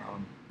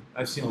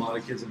 I've seen a lot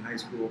of kids in high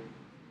school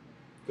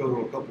go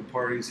to a couple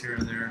parties here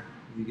and there.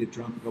 You get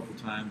drunk a couple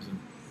times, and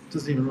it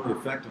doesn't even really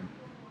affect them.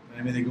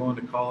 They go on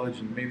to college,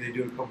 and maybe they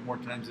do it a couple more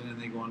times, and then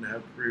they go on to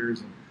have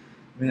careers.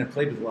 And I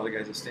played with a lot of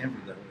guys at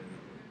Stanford that way.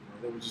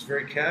 That was just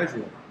very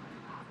casual.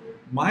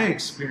 My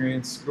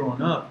experience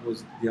growing up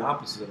was the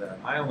opposite of that.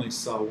 I only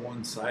saw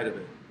one side of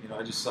it.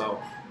 I just saw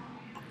a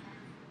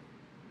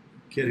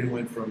kid who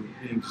went from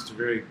being just a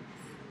very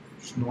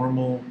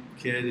normal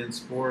kid in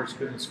sports,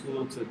 good in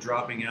school, to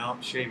dropping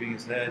out, shaving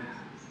his head,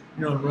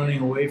 and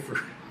running away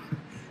for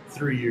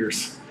 3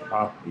 years.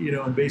 Wow.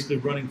 And basically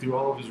running through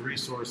all of his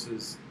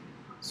resources.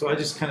 So I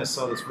just kind of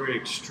saw this very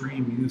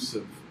extreme use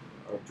of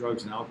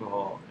drugs and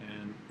alcohol,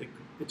 and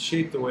it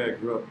shaped the way I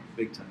grew up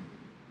big time.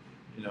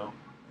 It had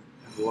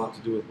a lot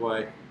to do with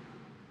why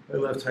I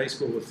left high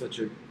school with such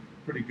a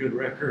pretty good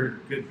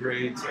record, good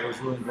grades. I was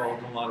really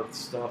involved in a lot of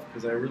stuff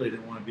because I really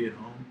didn't want to be at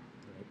home.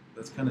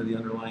 That's kind of the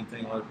underlying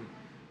thing. A lot of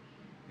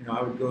people,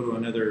 I would go to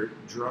another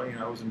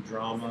I was in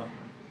drama,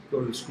 go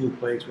to the school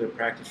plays. We had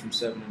practice from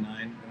 7 to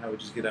 9, and I would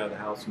just get out of the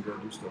house and go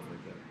do stuff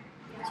like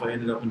that. So I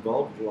ended up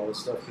involved with a lot of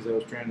stuff because I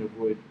was trying to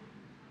avoid,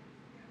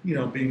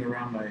 being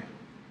around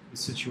the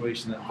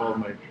situation that involved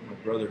my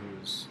brother, who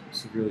was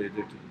severely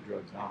addicted to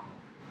drugs and alcohol.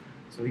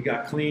 So he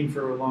got clean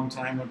for a long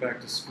time, went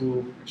back to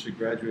school, actually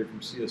graduated from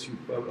CSU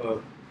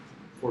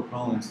Fort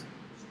Collins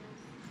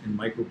in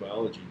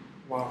microbiology.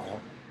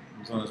 Wow. He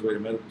was on his way to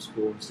medical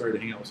school. He started to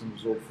hang out with some of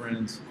his old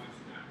friends,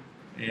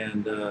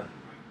 and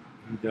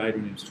he died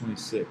when he was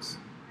 26.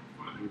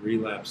 He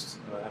relapsed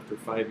after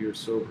 5 years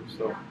sober.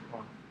 So,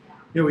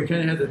 we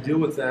kind of had to deal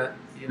with that.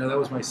 That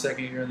was my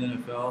second year in the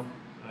NFL.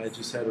 I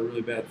just had a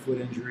really bad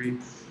foot injury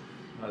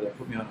that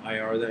put me on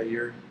IR that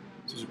year.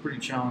 So it was a pretty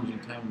challenging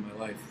time in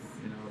my life,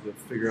 to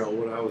figure out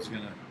what I was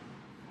going to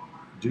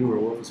do or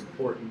what was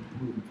important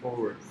moving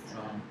forward.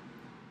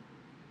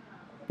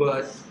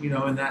 But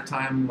in that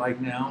time, like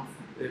now,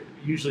 it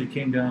usually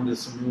came down to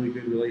some really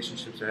good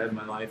relationships I had in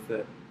my life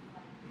that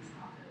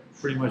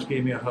pretty much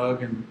gave me a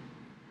hug and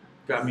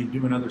got me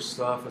doing other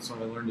stuff. That's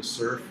when I learned to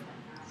surf.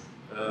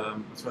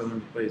 That's when I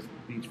learned to play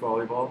beach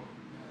volleyball,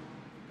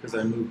 because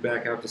I moved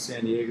back out to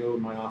San Diego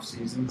in my off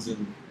seasons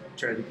and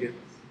tried to get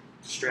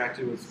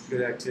distracted with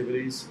good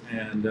activities,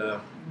 and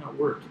it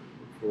worked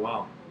for a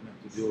while. I didn't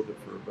have to deal with it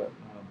but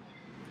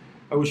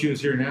I wish he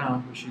was here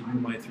now. I wish he knew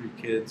my 3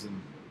 kids,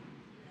 and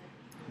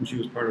wish he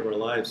was part of our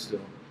lives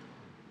still.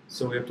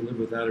 So we have to live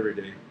with that every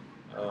day.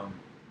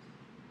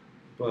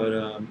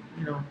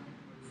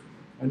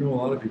 I know a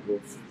lot of people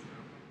have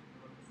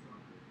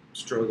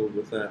struggled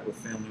with that, with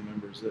family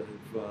members that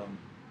have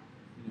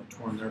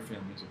torn their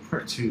families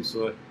apart too.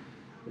 So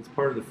it's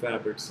part of the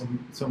fabric.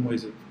 Some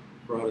ways it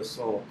brought us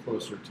all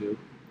closer to.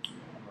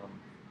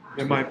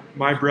 And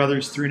my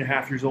brother's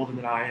 3.5 years older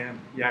than I am.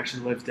 He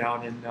actually lives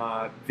down in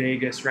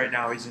Vegas right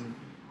now. He's in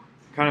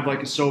kind of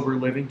like a sober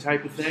living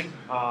type of thing.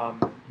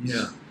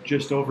 He's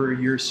just over a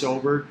year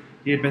sober.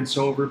 He had been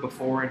sober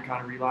before and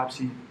kind of relapsed.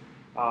 He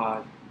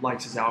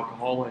likes his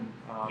alcohol,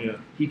 and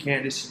he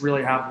can't just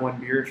really have one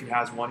beer. If he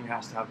has one, he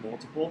has to have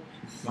multiple.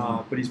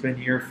 But he's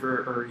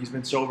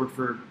been sober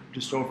for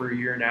just over a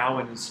year now,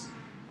 and is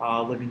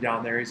living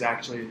down there. He's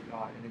actually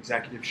an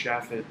executive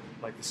chef at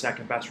like the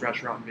second best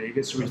restaurant in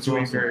Vegas, so he's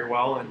doing very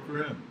well.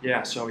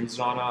 And so he's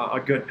on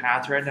a good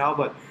path right now,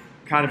 but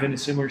kind of in a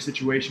similar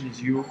situation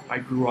as you. I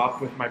grew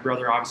up with my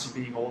brother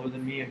obviously being older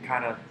than me and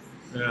kind of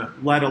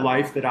led a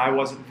life that I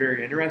wasn't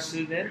very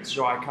interested in,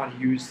 so I kind of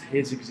used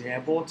his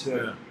example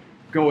to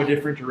go a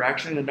different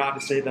direction. And not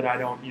to say that I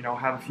don't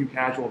have a few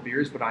casual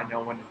beers, but I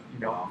know when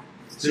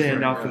saying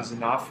enough is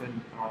enough.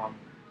 And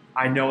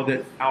I know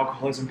that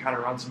alcoholism kind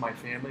of runs in my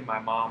family. My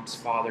mom's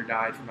father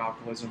died from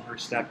alcoholism, her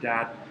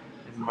stepdad,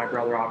 and my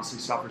brother obviously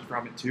suffers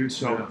from it too.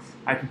 So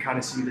I can kind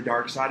of see the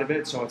dark side of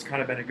it. So it's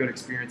kind of been a good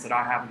experience that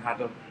I haven't had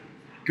to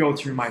go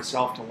through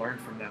myself to learn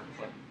from them.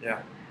 But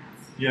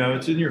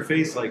it's in your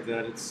face like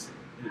that.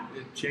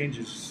 It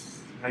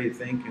changes how you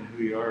think and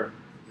who you are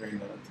during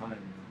that time.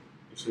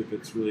 Especially if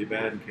it's really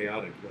bad and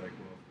chaotic. You're like,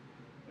 well,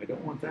 I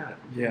don't want that.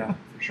 Yeah,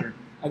 for sure.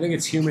 I think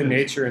it's human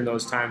nature in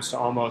those times to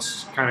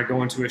almost kind of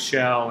go into a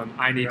shell and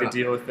I need to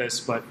deal with this.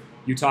 But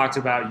you talked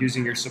about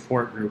using your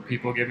support group,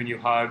 people giving you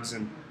hugs,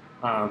 and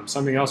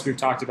something else we've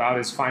talked about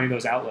is finding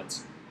those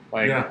outlets.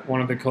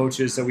 One of the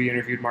coaches that we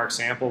interviewed, Mark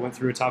Sample, went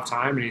through a tough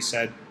time, and he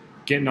said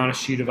getting on a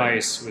sheet of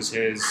ice was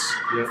his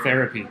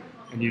therapy.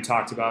 And you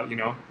talked about,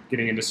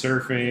 getting into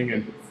surfing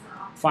and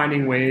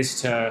finding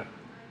ways to,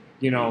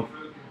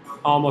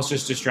 almost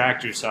just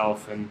distract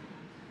yourself and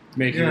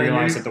make you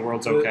realize that the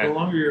world's okay. The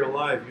longer you're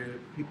alive,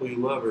 people you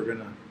love are going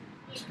to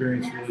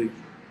experience really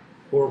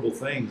horrible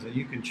things, and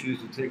you can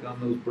choose to take on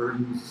those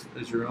burdens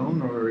as your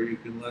own, or you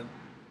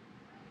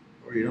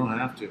don't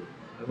have to.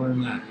 I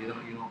learned that you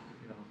don't.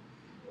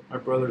 My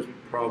brother's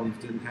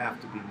problems didn't have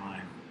to be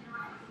mine,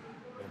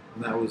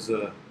 and that was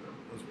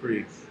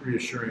pretty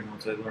reassuring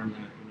once I learned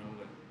that.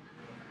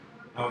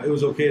 It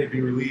was okay to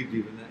be relieved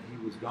even that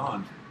he was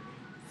gone.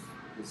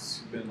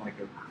 It's been like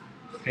a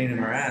pain in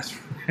our ass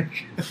for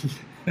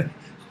a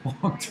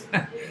long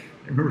time.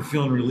 I remember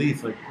feeling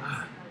relief, like,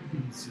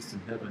 he's just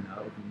in heaven now.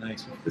 It would be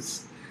nice.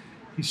 Because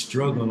he's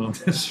struggling on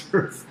this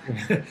earth.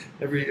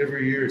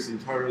 every year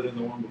seems harder than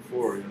the one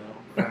before,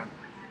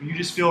 You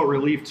just feel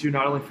relief too,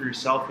 not only for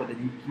yourself, but that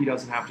he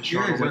doesn't have to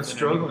struggle with it.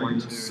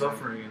 Struggling, and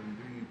suffering, and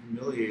being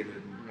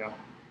humiliated.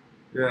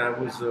 It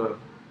was.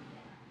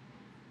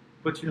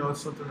 But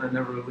it's something that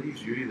never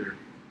leaves you either.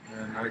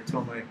 And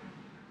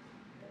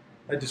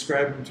I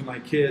describe them to my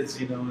kids,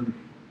 and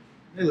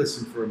they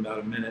listen for about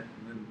a minute,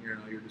 and then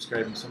you're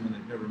describing someone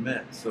they've never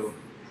met, so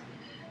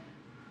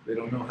they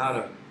don't know how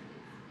to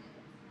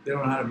they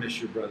don't know how to miss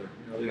your brother.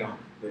 You know, they don't.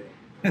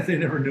 They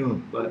never knew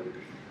him, but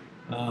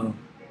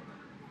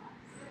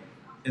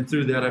and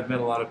through that, I've met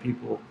a lot of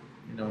people.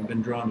 You know, I've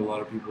been drawn to a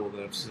lot of people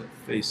that have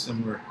faced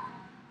similar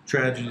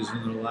tragedies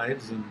in their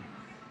lives, and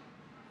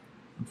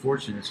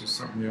unfortunately, it's just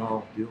something we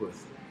all deal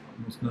with.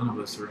 Almost none of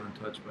us are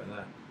untouched by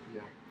that.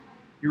 Yeah.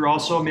 You're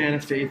also a man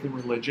of faith and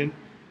religion.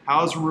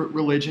 How has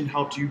religion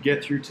helped you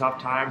get through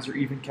tough times, or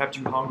even kept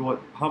you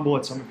humble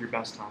at some of your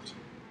best times?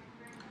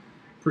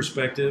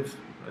 Perspective,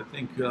 I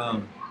think.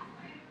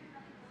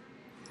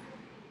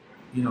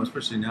 You know,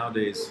 especially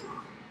nowadays,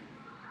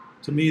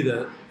 to me,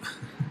 the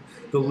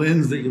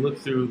lens that you look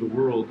through the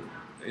world,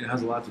 it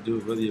has a lot to do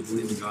with whether you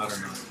believe in God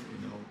or not.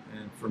 You know,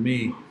 and for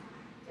me,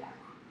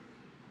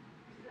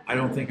 I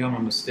don't think I'm a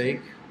mistake.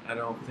 I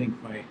don't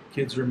think my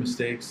kids are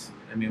mistakes.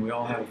 I mean, we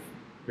all have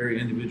very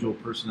individual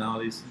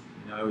personalities.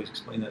 You know, I always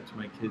explain that to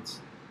my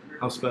kids,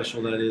 how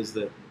special that is,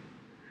 that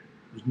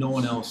there's no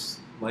one else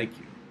like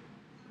you.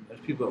 There's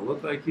people that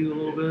look like you a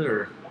little bit,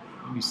 or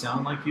maybe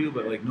sound like you,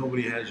 but like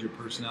nobody has your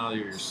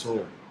personality or your soul.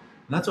 And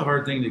that's a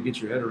hard thing to get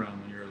your head around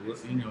when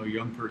you're a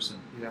young person.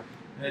 Yeah.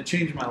 And it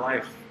changed my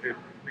life. It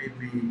made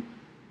me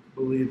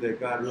believe that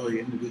God really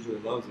individually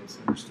loves us.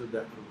 I understood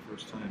that for the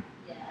first time.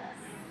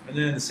 And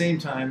then at the same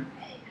time,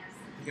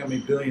 think how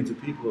many billions of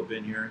people have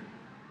been here.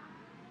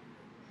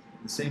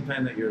 At the same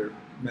time that you're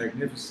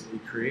magnificently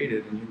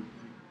created and you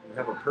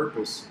have a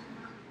purpose,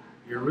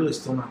 you're really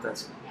still not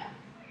that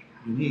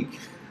unique.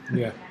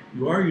 Yeah.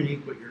 You are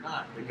unique, but you're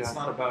not. Like, Yeah. It's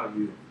not about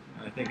you.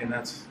 And I think, and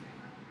that's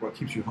what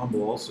keeps you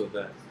humble also,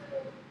 that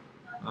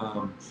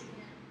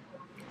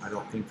I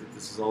don't think that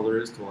this is all there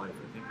is to life.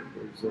 I think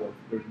that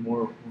there's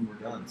more when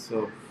we're done.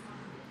 So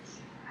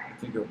I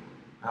think of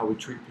how we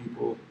treat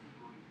people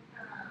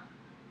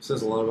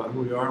says a lot about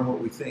who we are and what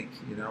we think,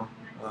 you know.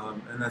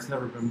 And that's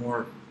never been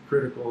more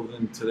critical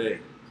than today.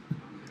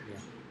 Yeah.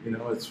 You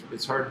know,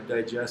 it's hard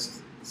to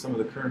digest some of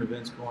the current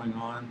events going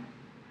on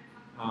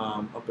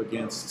up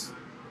against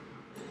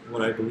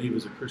what I believe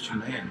is a Christian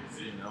man.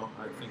 You know,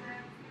 I think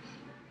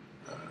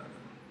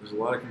there's a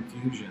lot of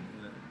confusion,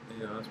 and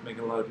you know, it's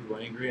making a lot of people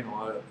angry and a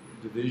lot of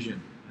division.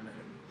 And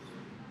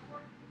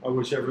I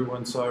wish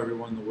everyone saw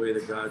everyone the way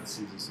that God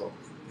sees us all.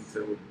 I think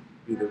that would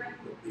be the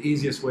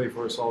easiest way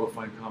for us all to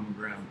find common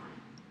ground.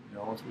 You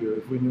know,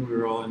 if we knew we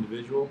were all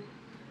individual,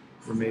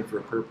 we're made for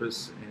a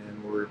purpose,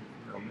 and we're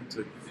meant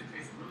to.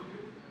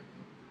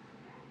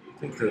 I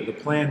think the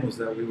plan was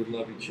that we would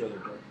love each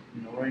other, but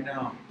you know, right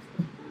now,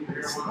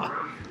 it's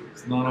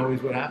not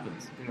always what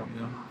happens. You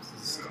know,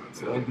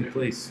 it's an ugly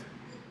place.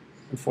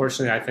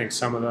 Unfortunately, I think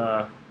some of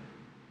the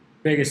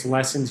biggest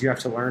lessons you have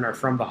to learn are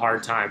from the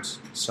hard times.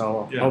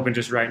 So Yeah. hoping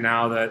just right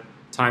now that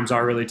times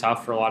are really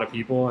tough for a lot of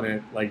people, and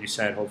it, like you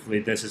said, hopefully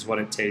this is what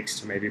it takes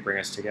to maybe bring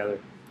us together.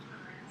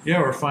 Yeah,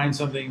 or find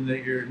something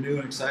that you're new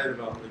and excited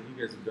about, like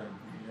you guys have done.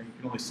 You know, you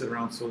can only sit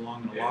around so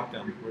long in a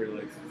lockdown before you're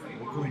like,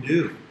 what can we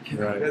do?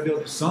 Right. We gotta be able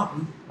to do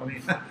something. I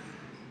mean,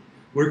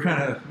 we're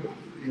kind of,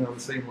 the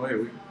same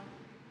way.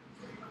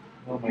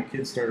 My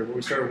kids started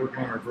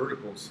working on our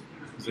verticals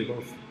because they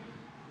both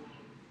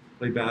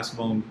play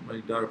basketball and my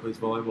daughter plays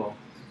volleyball.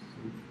 So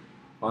we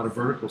bought a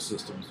vertical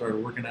system,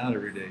 started working out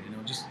every day. You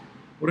know, just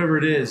whatever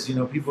it is. You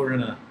know, people are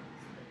in a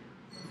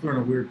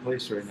weird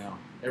place right now.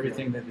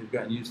 Everything that they've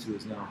gotten used to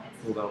is now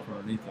pulled out from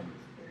underneath them.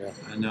 Yeah.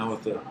 And now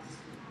with the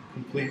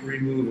complete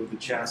remove of the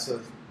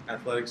CHSAA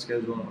athletic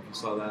schedule, I don't know if you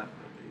saw that,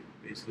 but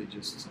they basically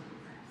just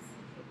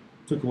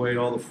took away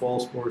all the fall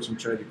sports and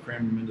tried to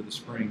cram them into the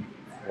spring.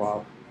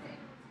 Wow.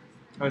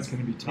 That's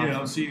going to be tough. You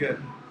know, so you got,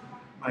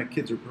 my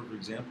kids are perfect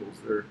examples.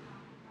 They're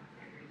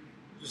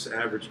just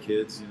average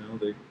kids, you know,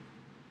 they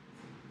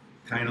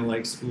kind of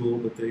like school,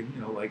 but they,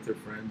 like their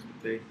friends,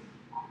 but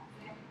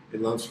they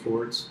love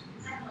sports,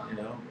 you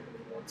know.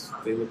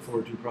 They look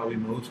forward to probably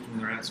most when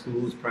they're at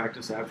school is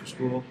practice after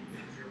school,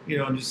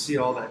 and just see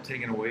all that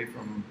taken away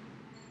from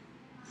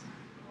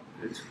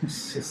them.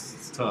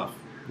 It's tough.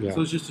 Yeah.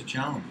 So it's just a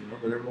challenge,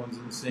 but everyone's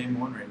in the same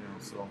one right now.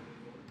 So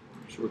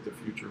I'm sure what the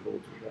future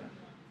holds with that.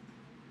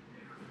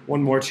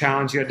 One more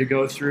challenge you had to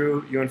go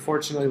through. You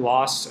unfortunately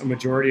lost a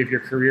majority of your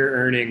career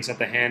earnings at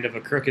the hand of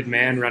a crooked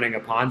man running a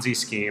Ponzi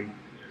scheme.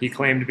 He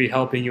claimed to be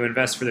helping you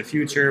invest for the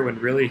future when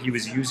really he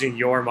was using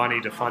your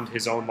money to fund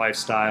his own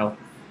lifestyle.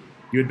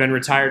 You had been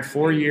retired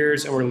 4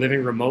 years and were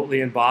living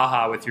remotely in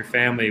Baja with your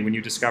family when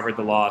you discovered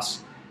the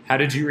loss. How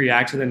did you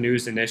react to the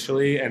news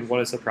initially, and what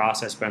has the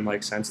process been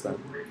like since then?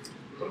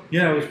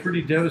 Yeah, it was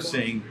pretty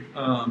devastating.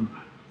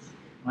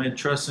 I had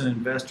trusted an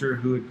investor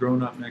who had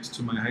grown up next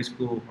to my high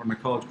school or my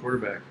college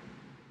quarterback,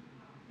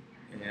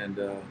 and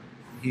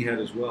he had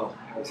as well.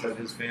 He had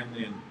his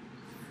family and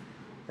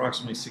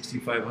approximately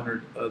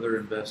 6,500 other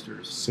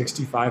investors.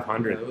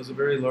 6,500. Yeah, it was a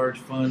very large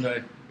fund.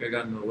 I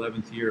got in the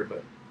 11th year,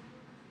 but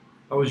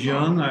I was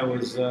young. I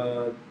was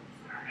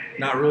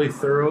not really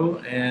thorough,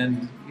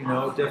 and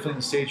definitely in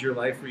the stage of your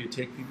life where you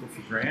take people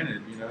for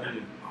granted.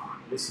 You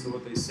listen to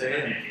what they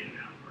say,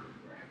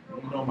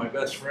 and my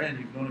best friend,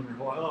 you've known him your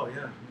whole life. Oh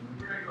yeah,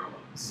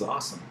 this is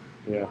awesome.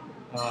 Yeah.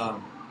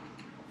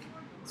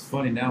 It's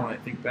funny now when I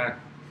think back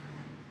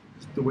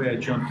the way I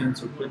jumped in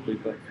so quickly.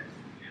 But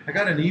I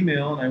got an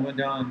email, and I went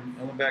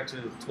back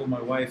to told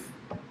my wife,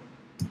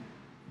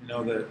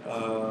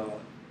 that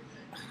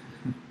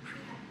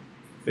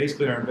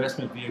basically our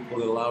investment vehicle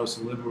that allowed us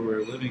to live where we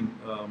were living,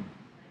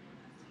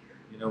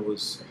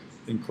 was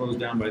being closed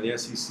down by the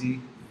SEC. They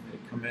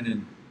had come in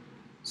and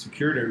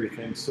secured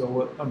everything. So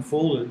what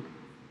unfolded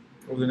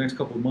over the next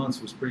couple of months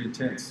was pretty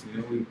intense.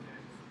 We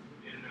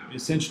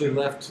essentially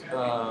left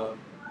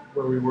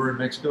where we were in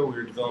Mexico. We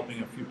were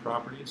developing a few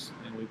properties,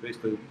 and we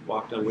basically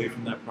walked away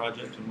from that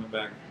project and went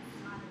back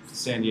to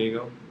San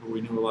Diego, where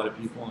we knew a lot of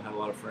people and had a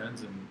lot of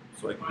friends, and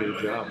so I could get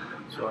a job.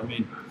 So I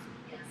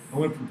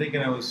went from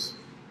thinking I was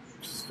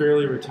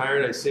fairly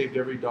retired. I saved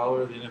every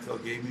dollar the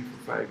NFL gave me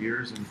for 5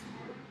 years, and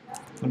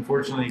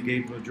unfortunately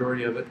gave the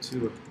majority of it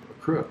to a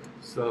crook.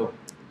 So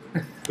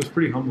it was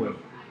pretty humbling.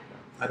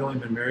 I'd only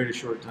been married a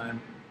short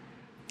time.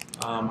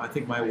 I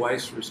think my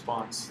wife's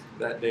response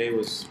that day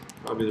was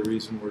probably the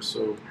reason we're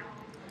so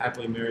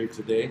happily married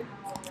today,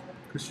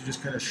 because she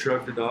just kind of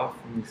shrugged it off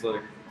and was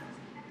like,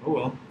 "Oh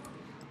well,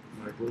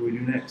 like what do we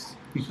do next?"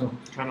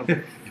 Kind of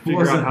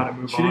figure out how to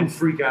move on. She didn't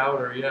freak out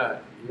or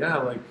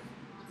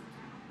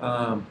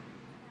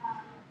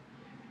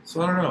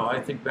So I don't know. I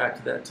think back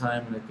to that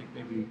time, and I think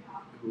maybe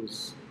it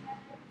was.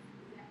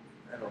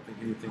 I don't think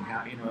anything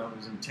happened. It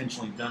was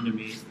intentionally done to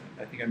me.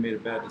 I think I made a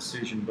bad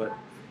decision, but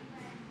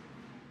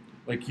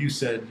like you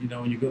said,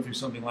 when you go through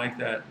something like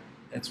that,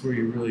 that's where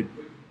you really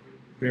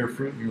bear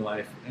fruit in your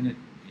life. And it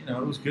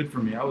was good for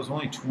me. I was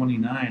only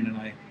 29, and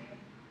I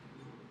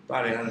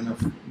thought I had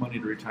enough money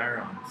to retire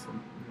on. So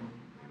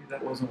maybe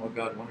that wasn't what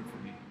God wanted for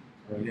me.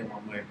 He didn't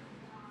want my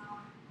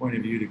point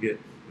of view to get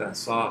that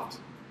soft.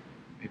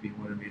 Maybe He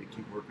wanted me to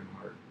keep working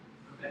hard.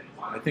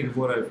 I think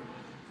of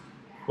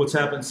what's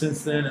happened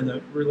since then, and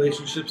the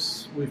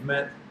relationships we've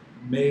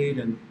made,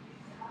 and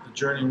the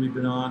journey we've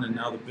been on, and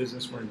now the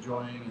business we're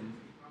enjoying,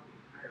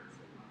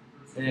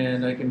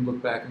 and I can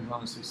look back and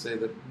honestly say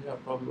that, yeah,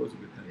 it probably was a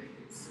good thing.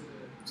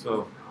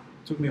 So it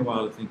took me a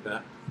while to think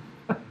that.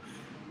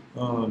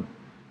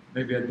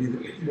 Maybe I'd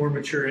be more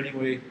mature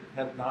anyway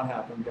had it not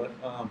happened. But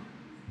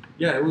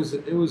yeah, it was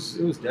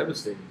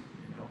devastating.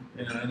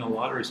 In a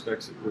lot of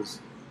respects, it was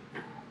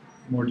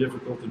more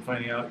difficult than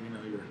finding out.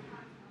 Your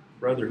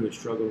brother who had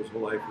struggled his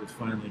whole life was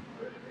finally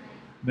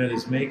met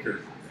his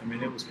maker.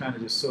 It was kind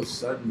of just so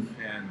sudden,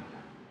 and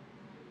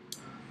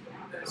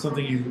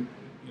something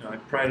I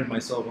prided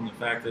myself on the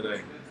fact that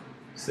I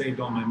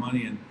saved all my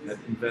money and had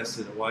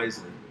invested it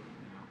wisely.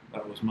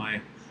 That was my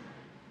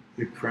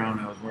big crown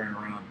I was wearing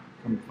around.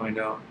 Come to find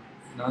out,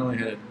 not only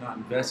had I not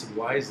invested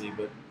wisely,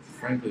 but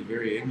frankly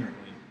very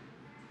ignorantly.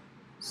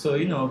 So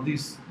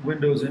these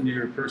windows into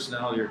your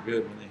personality are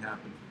good when they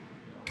happen.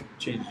 It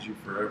changes you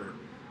forever.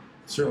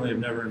 Certainly, have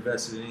never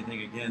invested in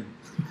anything again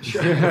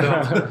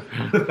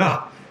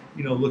without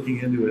looking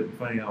into it and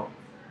finding out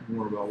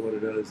more about what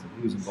it is and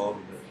who's involved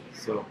with it.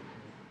 So.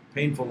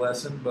 Painful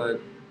lesson,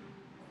 but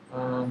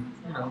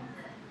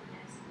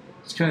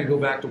just kind of go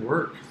back to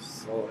work.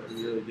 So I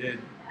really did.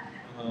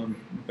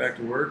 Went back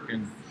to work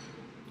and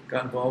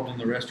got involved in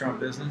the restaurant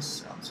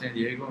business out in San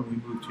Diego, and we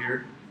moved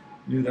here.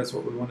 Knew that's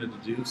what we wanted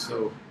to do.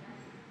 So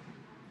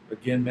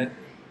again,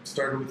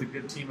 started with a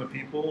good team of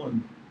people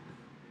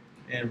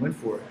and went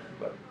for it.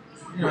 But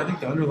I think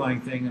the underlying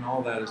thing and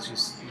all that is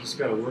just you just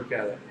got to work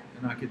at it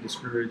and not get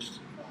discouraged.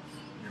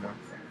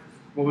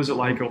 What was it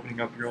like opening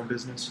up your own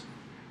business?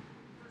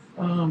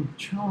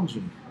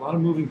 Challenging. A lot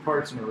of moving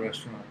parts in a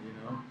restaurant,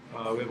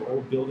 we have an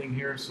old building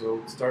here, so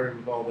it started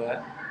with all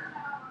that,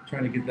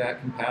 trying to get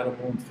that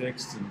compatible and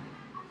fixed.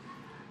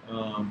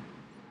 And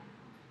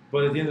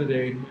but at the end of the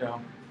day,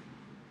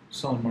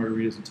 selling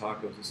margaritas and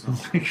tacos,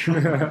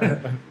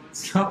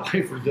 it's not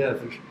life or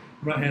death. I'm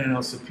not handing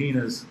out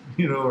subpoenas,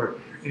 or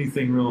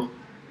anything real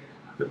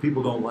that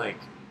people don't like.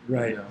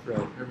 Right.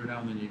 Every now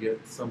and then you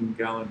get some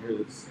gal in here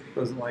that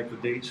doesn't like the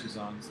date she's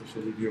on, so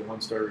she'll leave you a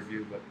 1-star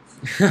review. But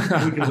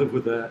we can live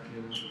with that.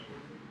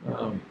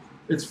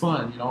 It's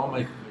fun. All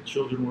my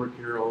children work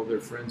here. All of their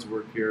friends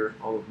work here.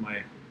 All of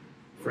my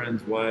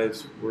friends'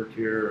 wives work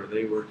here, or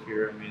they work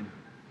here.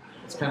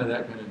 It's kind of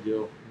that kind of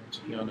deal.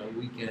 On the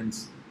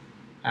weekends,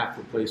 half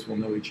the place will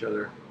know each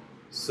other.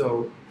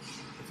 So,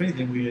 if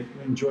anything, we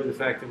enjoy the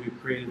fact that we've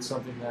created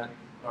something that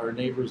our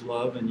neighbors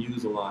love and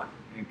use a lot,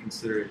 and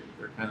consider it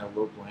their kind of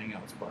local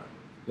hangout spot.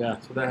 Yeah.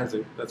 So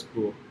that's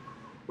cool.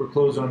 We're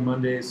closed on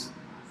Mondays.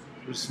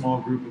 There's a small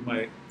group of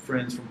my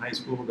friends from high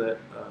school that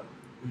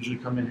usually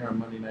come in here on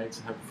Monday nights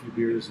and have a few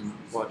beers and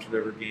watch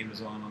whatever game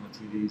is on the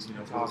TVs.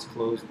 If it's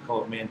closed, we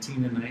call it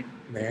Mantina Night.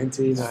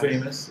 Mantina. It's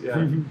famous.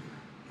 Yeah.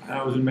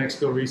 I was in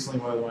Mexico recently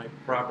while my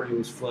property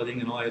was flooding,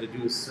 and all I had to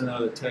do was send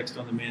out a text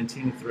on the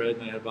Mantina thread,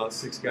 and I had about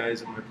 6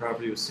 guys at my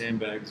property with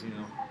sandbags,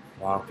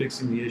 Wow.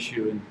 fixing the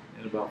issue in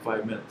about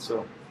 5 minutes.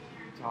 So.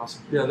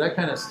 Awesome. Yeah, that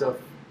kind of stuff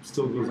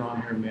still goes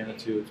on here in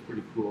Manitou. It's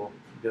pretty cool.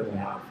 You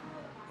definitely have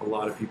a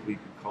lot of people you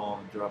can call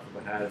and drop of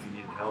a hat if you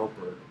need help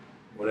or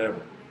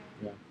whatever.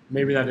 Yeah.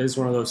 Maybe that is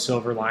one of those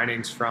silver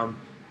linings from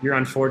your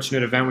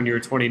unfortunate event when you were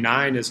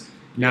 29 is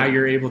Now Yeah.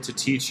 you're able to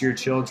teach your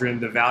children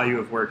the value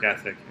of work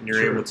ethic, and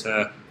you're Sure. able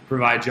to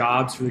provide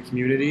jobs for the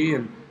community.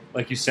 And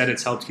like you said,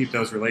 it's helped keep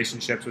those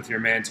relationships with your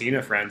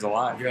Mantina friends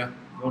alive. Yeah,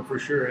 no, for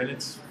sure, and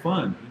it's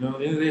fun. You know, at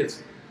the end of the day,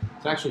 it's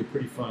actually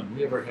pretty fun.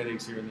 We have our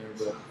headaches here and there,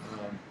 but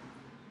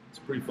it's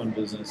a pretty fun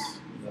business.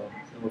 You know,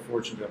 and we're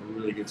fortunate to have a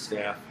really good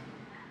staff.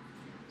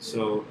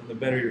 So the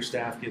better your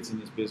staff gets in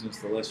this business,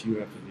 the less you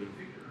have to do.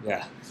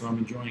 Yeah. So I'm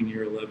enjoying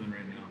year 11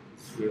 right now.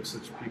 We have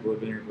such people who've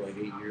been here for like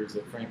 8 years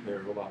that frankly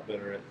are a lot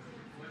better at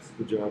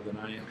the job than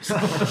I am.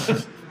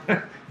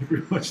 You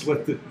pretty much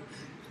let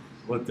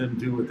them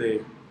do what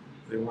they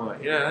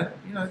want. Yeah,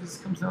 you know, it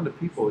just comes down to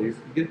people. You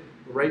get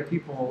the right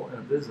people in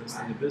a business,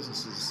 and the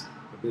business is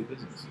a big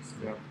business.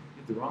 You know,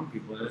 get the wrong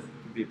people in it,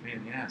 it can be a pain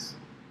in the ass.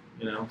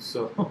 You know,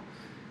 so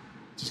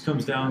it just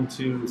comes down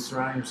to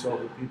surrounding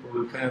yourself with people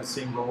who kind of have the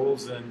same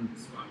goals and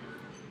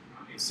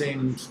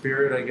same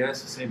spirit, I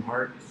guess, the same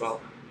heart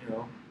about, you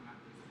know.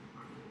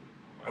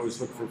 I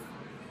always look for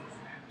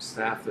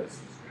staff that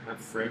have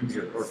friends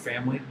or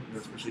family, you know,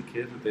 especially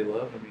kids that they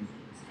love. I mean,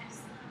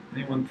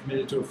 anyone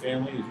committed to a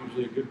family is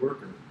usually a good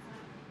worker.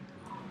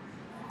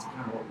 That's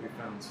kind of what we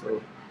found.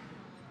 So,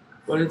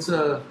 but it's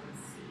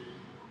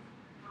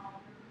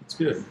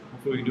good.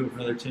 Hopefully, we can do it for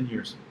another 10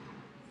 years.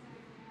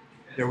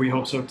 Yeah, we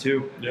hope so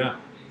too. Yeah.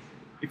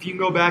 If you can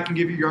go back and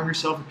give your younger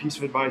self a piece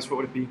of advice, what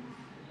would it be?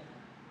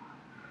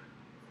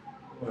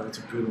 Well, that's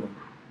a good one.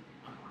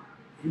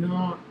 You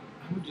know,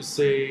 I would just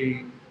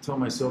say, tell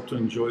myself to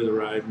enjoy the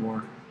ride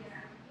more.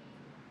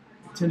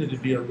 I tended to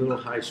be a little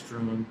high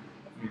strung,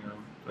 you know.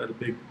 I had a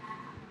big,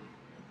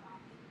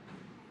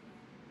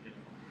 you know,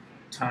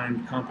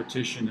 timed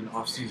competition and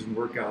off season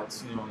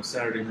workouts, you know, on a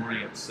Saturday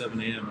morning at 7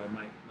 a.m. I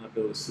might not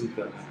be able to sleep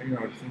that night, you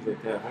know, things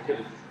like that. If I could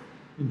have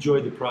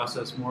enjoyed the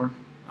process more,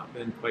 not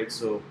been quite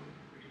so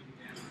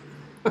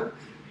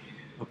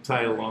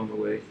uptight along the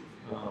way.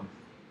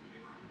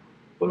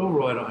 But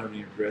overall, I don't have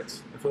any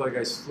regrets. I feel like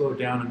I slowed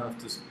down enough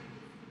to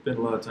spend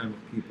a lot of time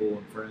with people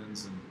and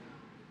friends, and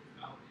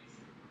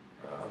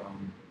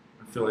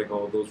I feel like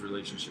all of those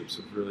relationships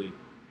have really, you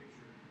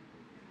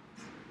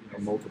know,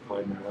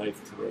 multiplied my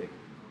life today.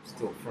 I'm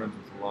still friends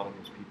with a lot of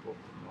those people.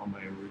 You know, all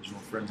my original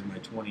friends in my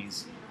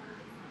 20s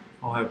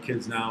all have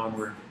kids now,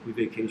 and we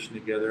vacation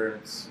together.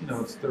 And it's, you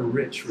know, they're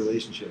rich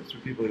relationships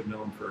with people you've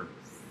known through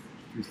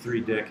 3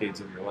 decades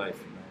of your life.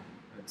 You know,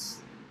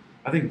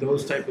 I think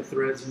those type of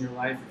threads in your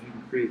life, if you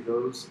can create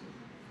those,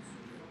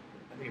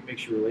 I think it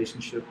makes your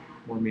relationship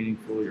more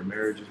meaningful, your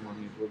marriage is more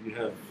meaningful. If you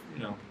have,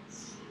 you know,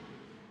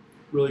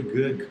 really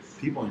good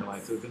people in your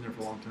life that have been there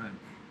for a long time.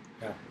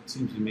 Yeah. It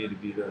seems to me to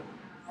be the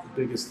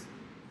biggest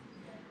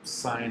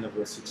sign of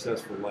a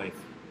successful life.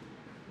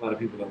 A lot of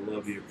people that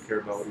love you, care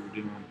about what you're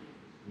doing,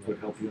 would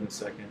help you in a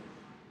second.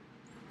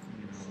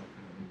 You know, that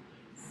kind of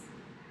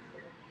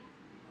thing.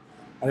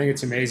 I think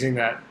it's amazing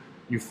that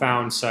you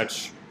found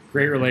such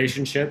great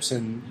relationships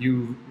and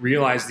you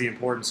realize the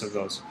importance of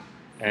those.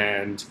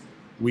 And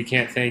we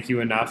can't thank you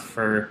enough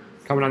for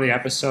coming on the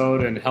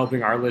episode and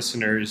helping our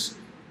listeners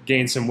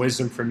gain some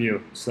wisdom from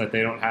you so that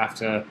they don't have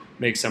to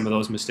make some of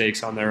those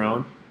mistakes on their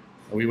own.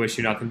 And we wish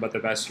you nothing but the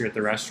best here at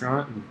the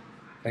restaurant. And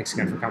thanks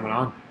again for coming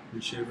on.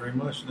 Appreciate it very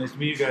much. Nice to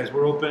meet you guys.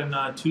 We're open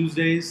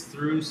Tuesdays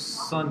through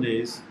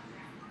Sundays,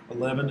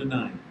 11 to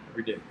 9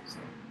 every day. So.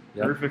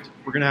 Yep. Perfect.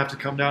 We're gonna have to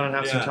come down and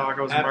have some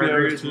tacos and Happy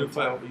hours margaritas. 2 to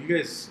 5. You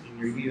guys,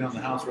 you're eating on the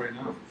house right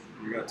now.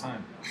 You got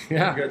time.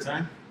 Yeah. You got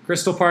time?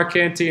 Crystal Park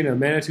Cantina,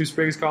 Manitou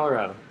Springs,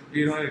 Colorado.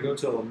 You don't have to go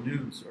till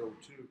noon or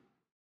 2.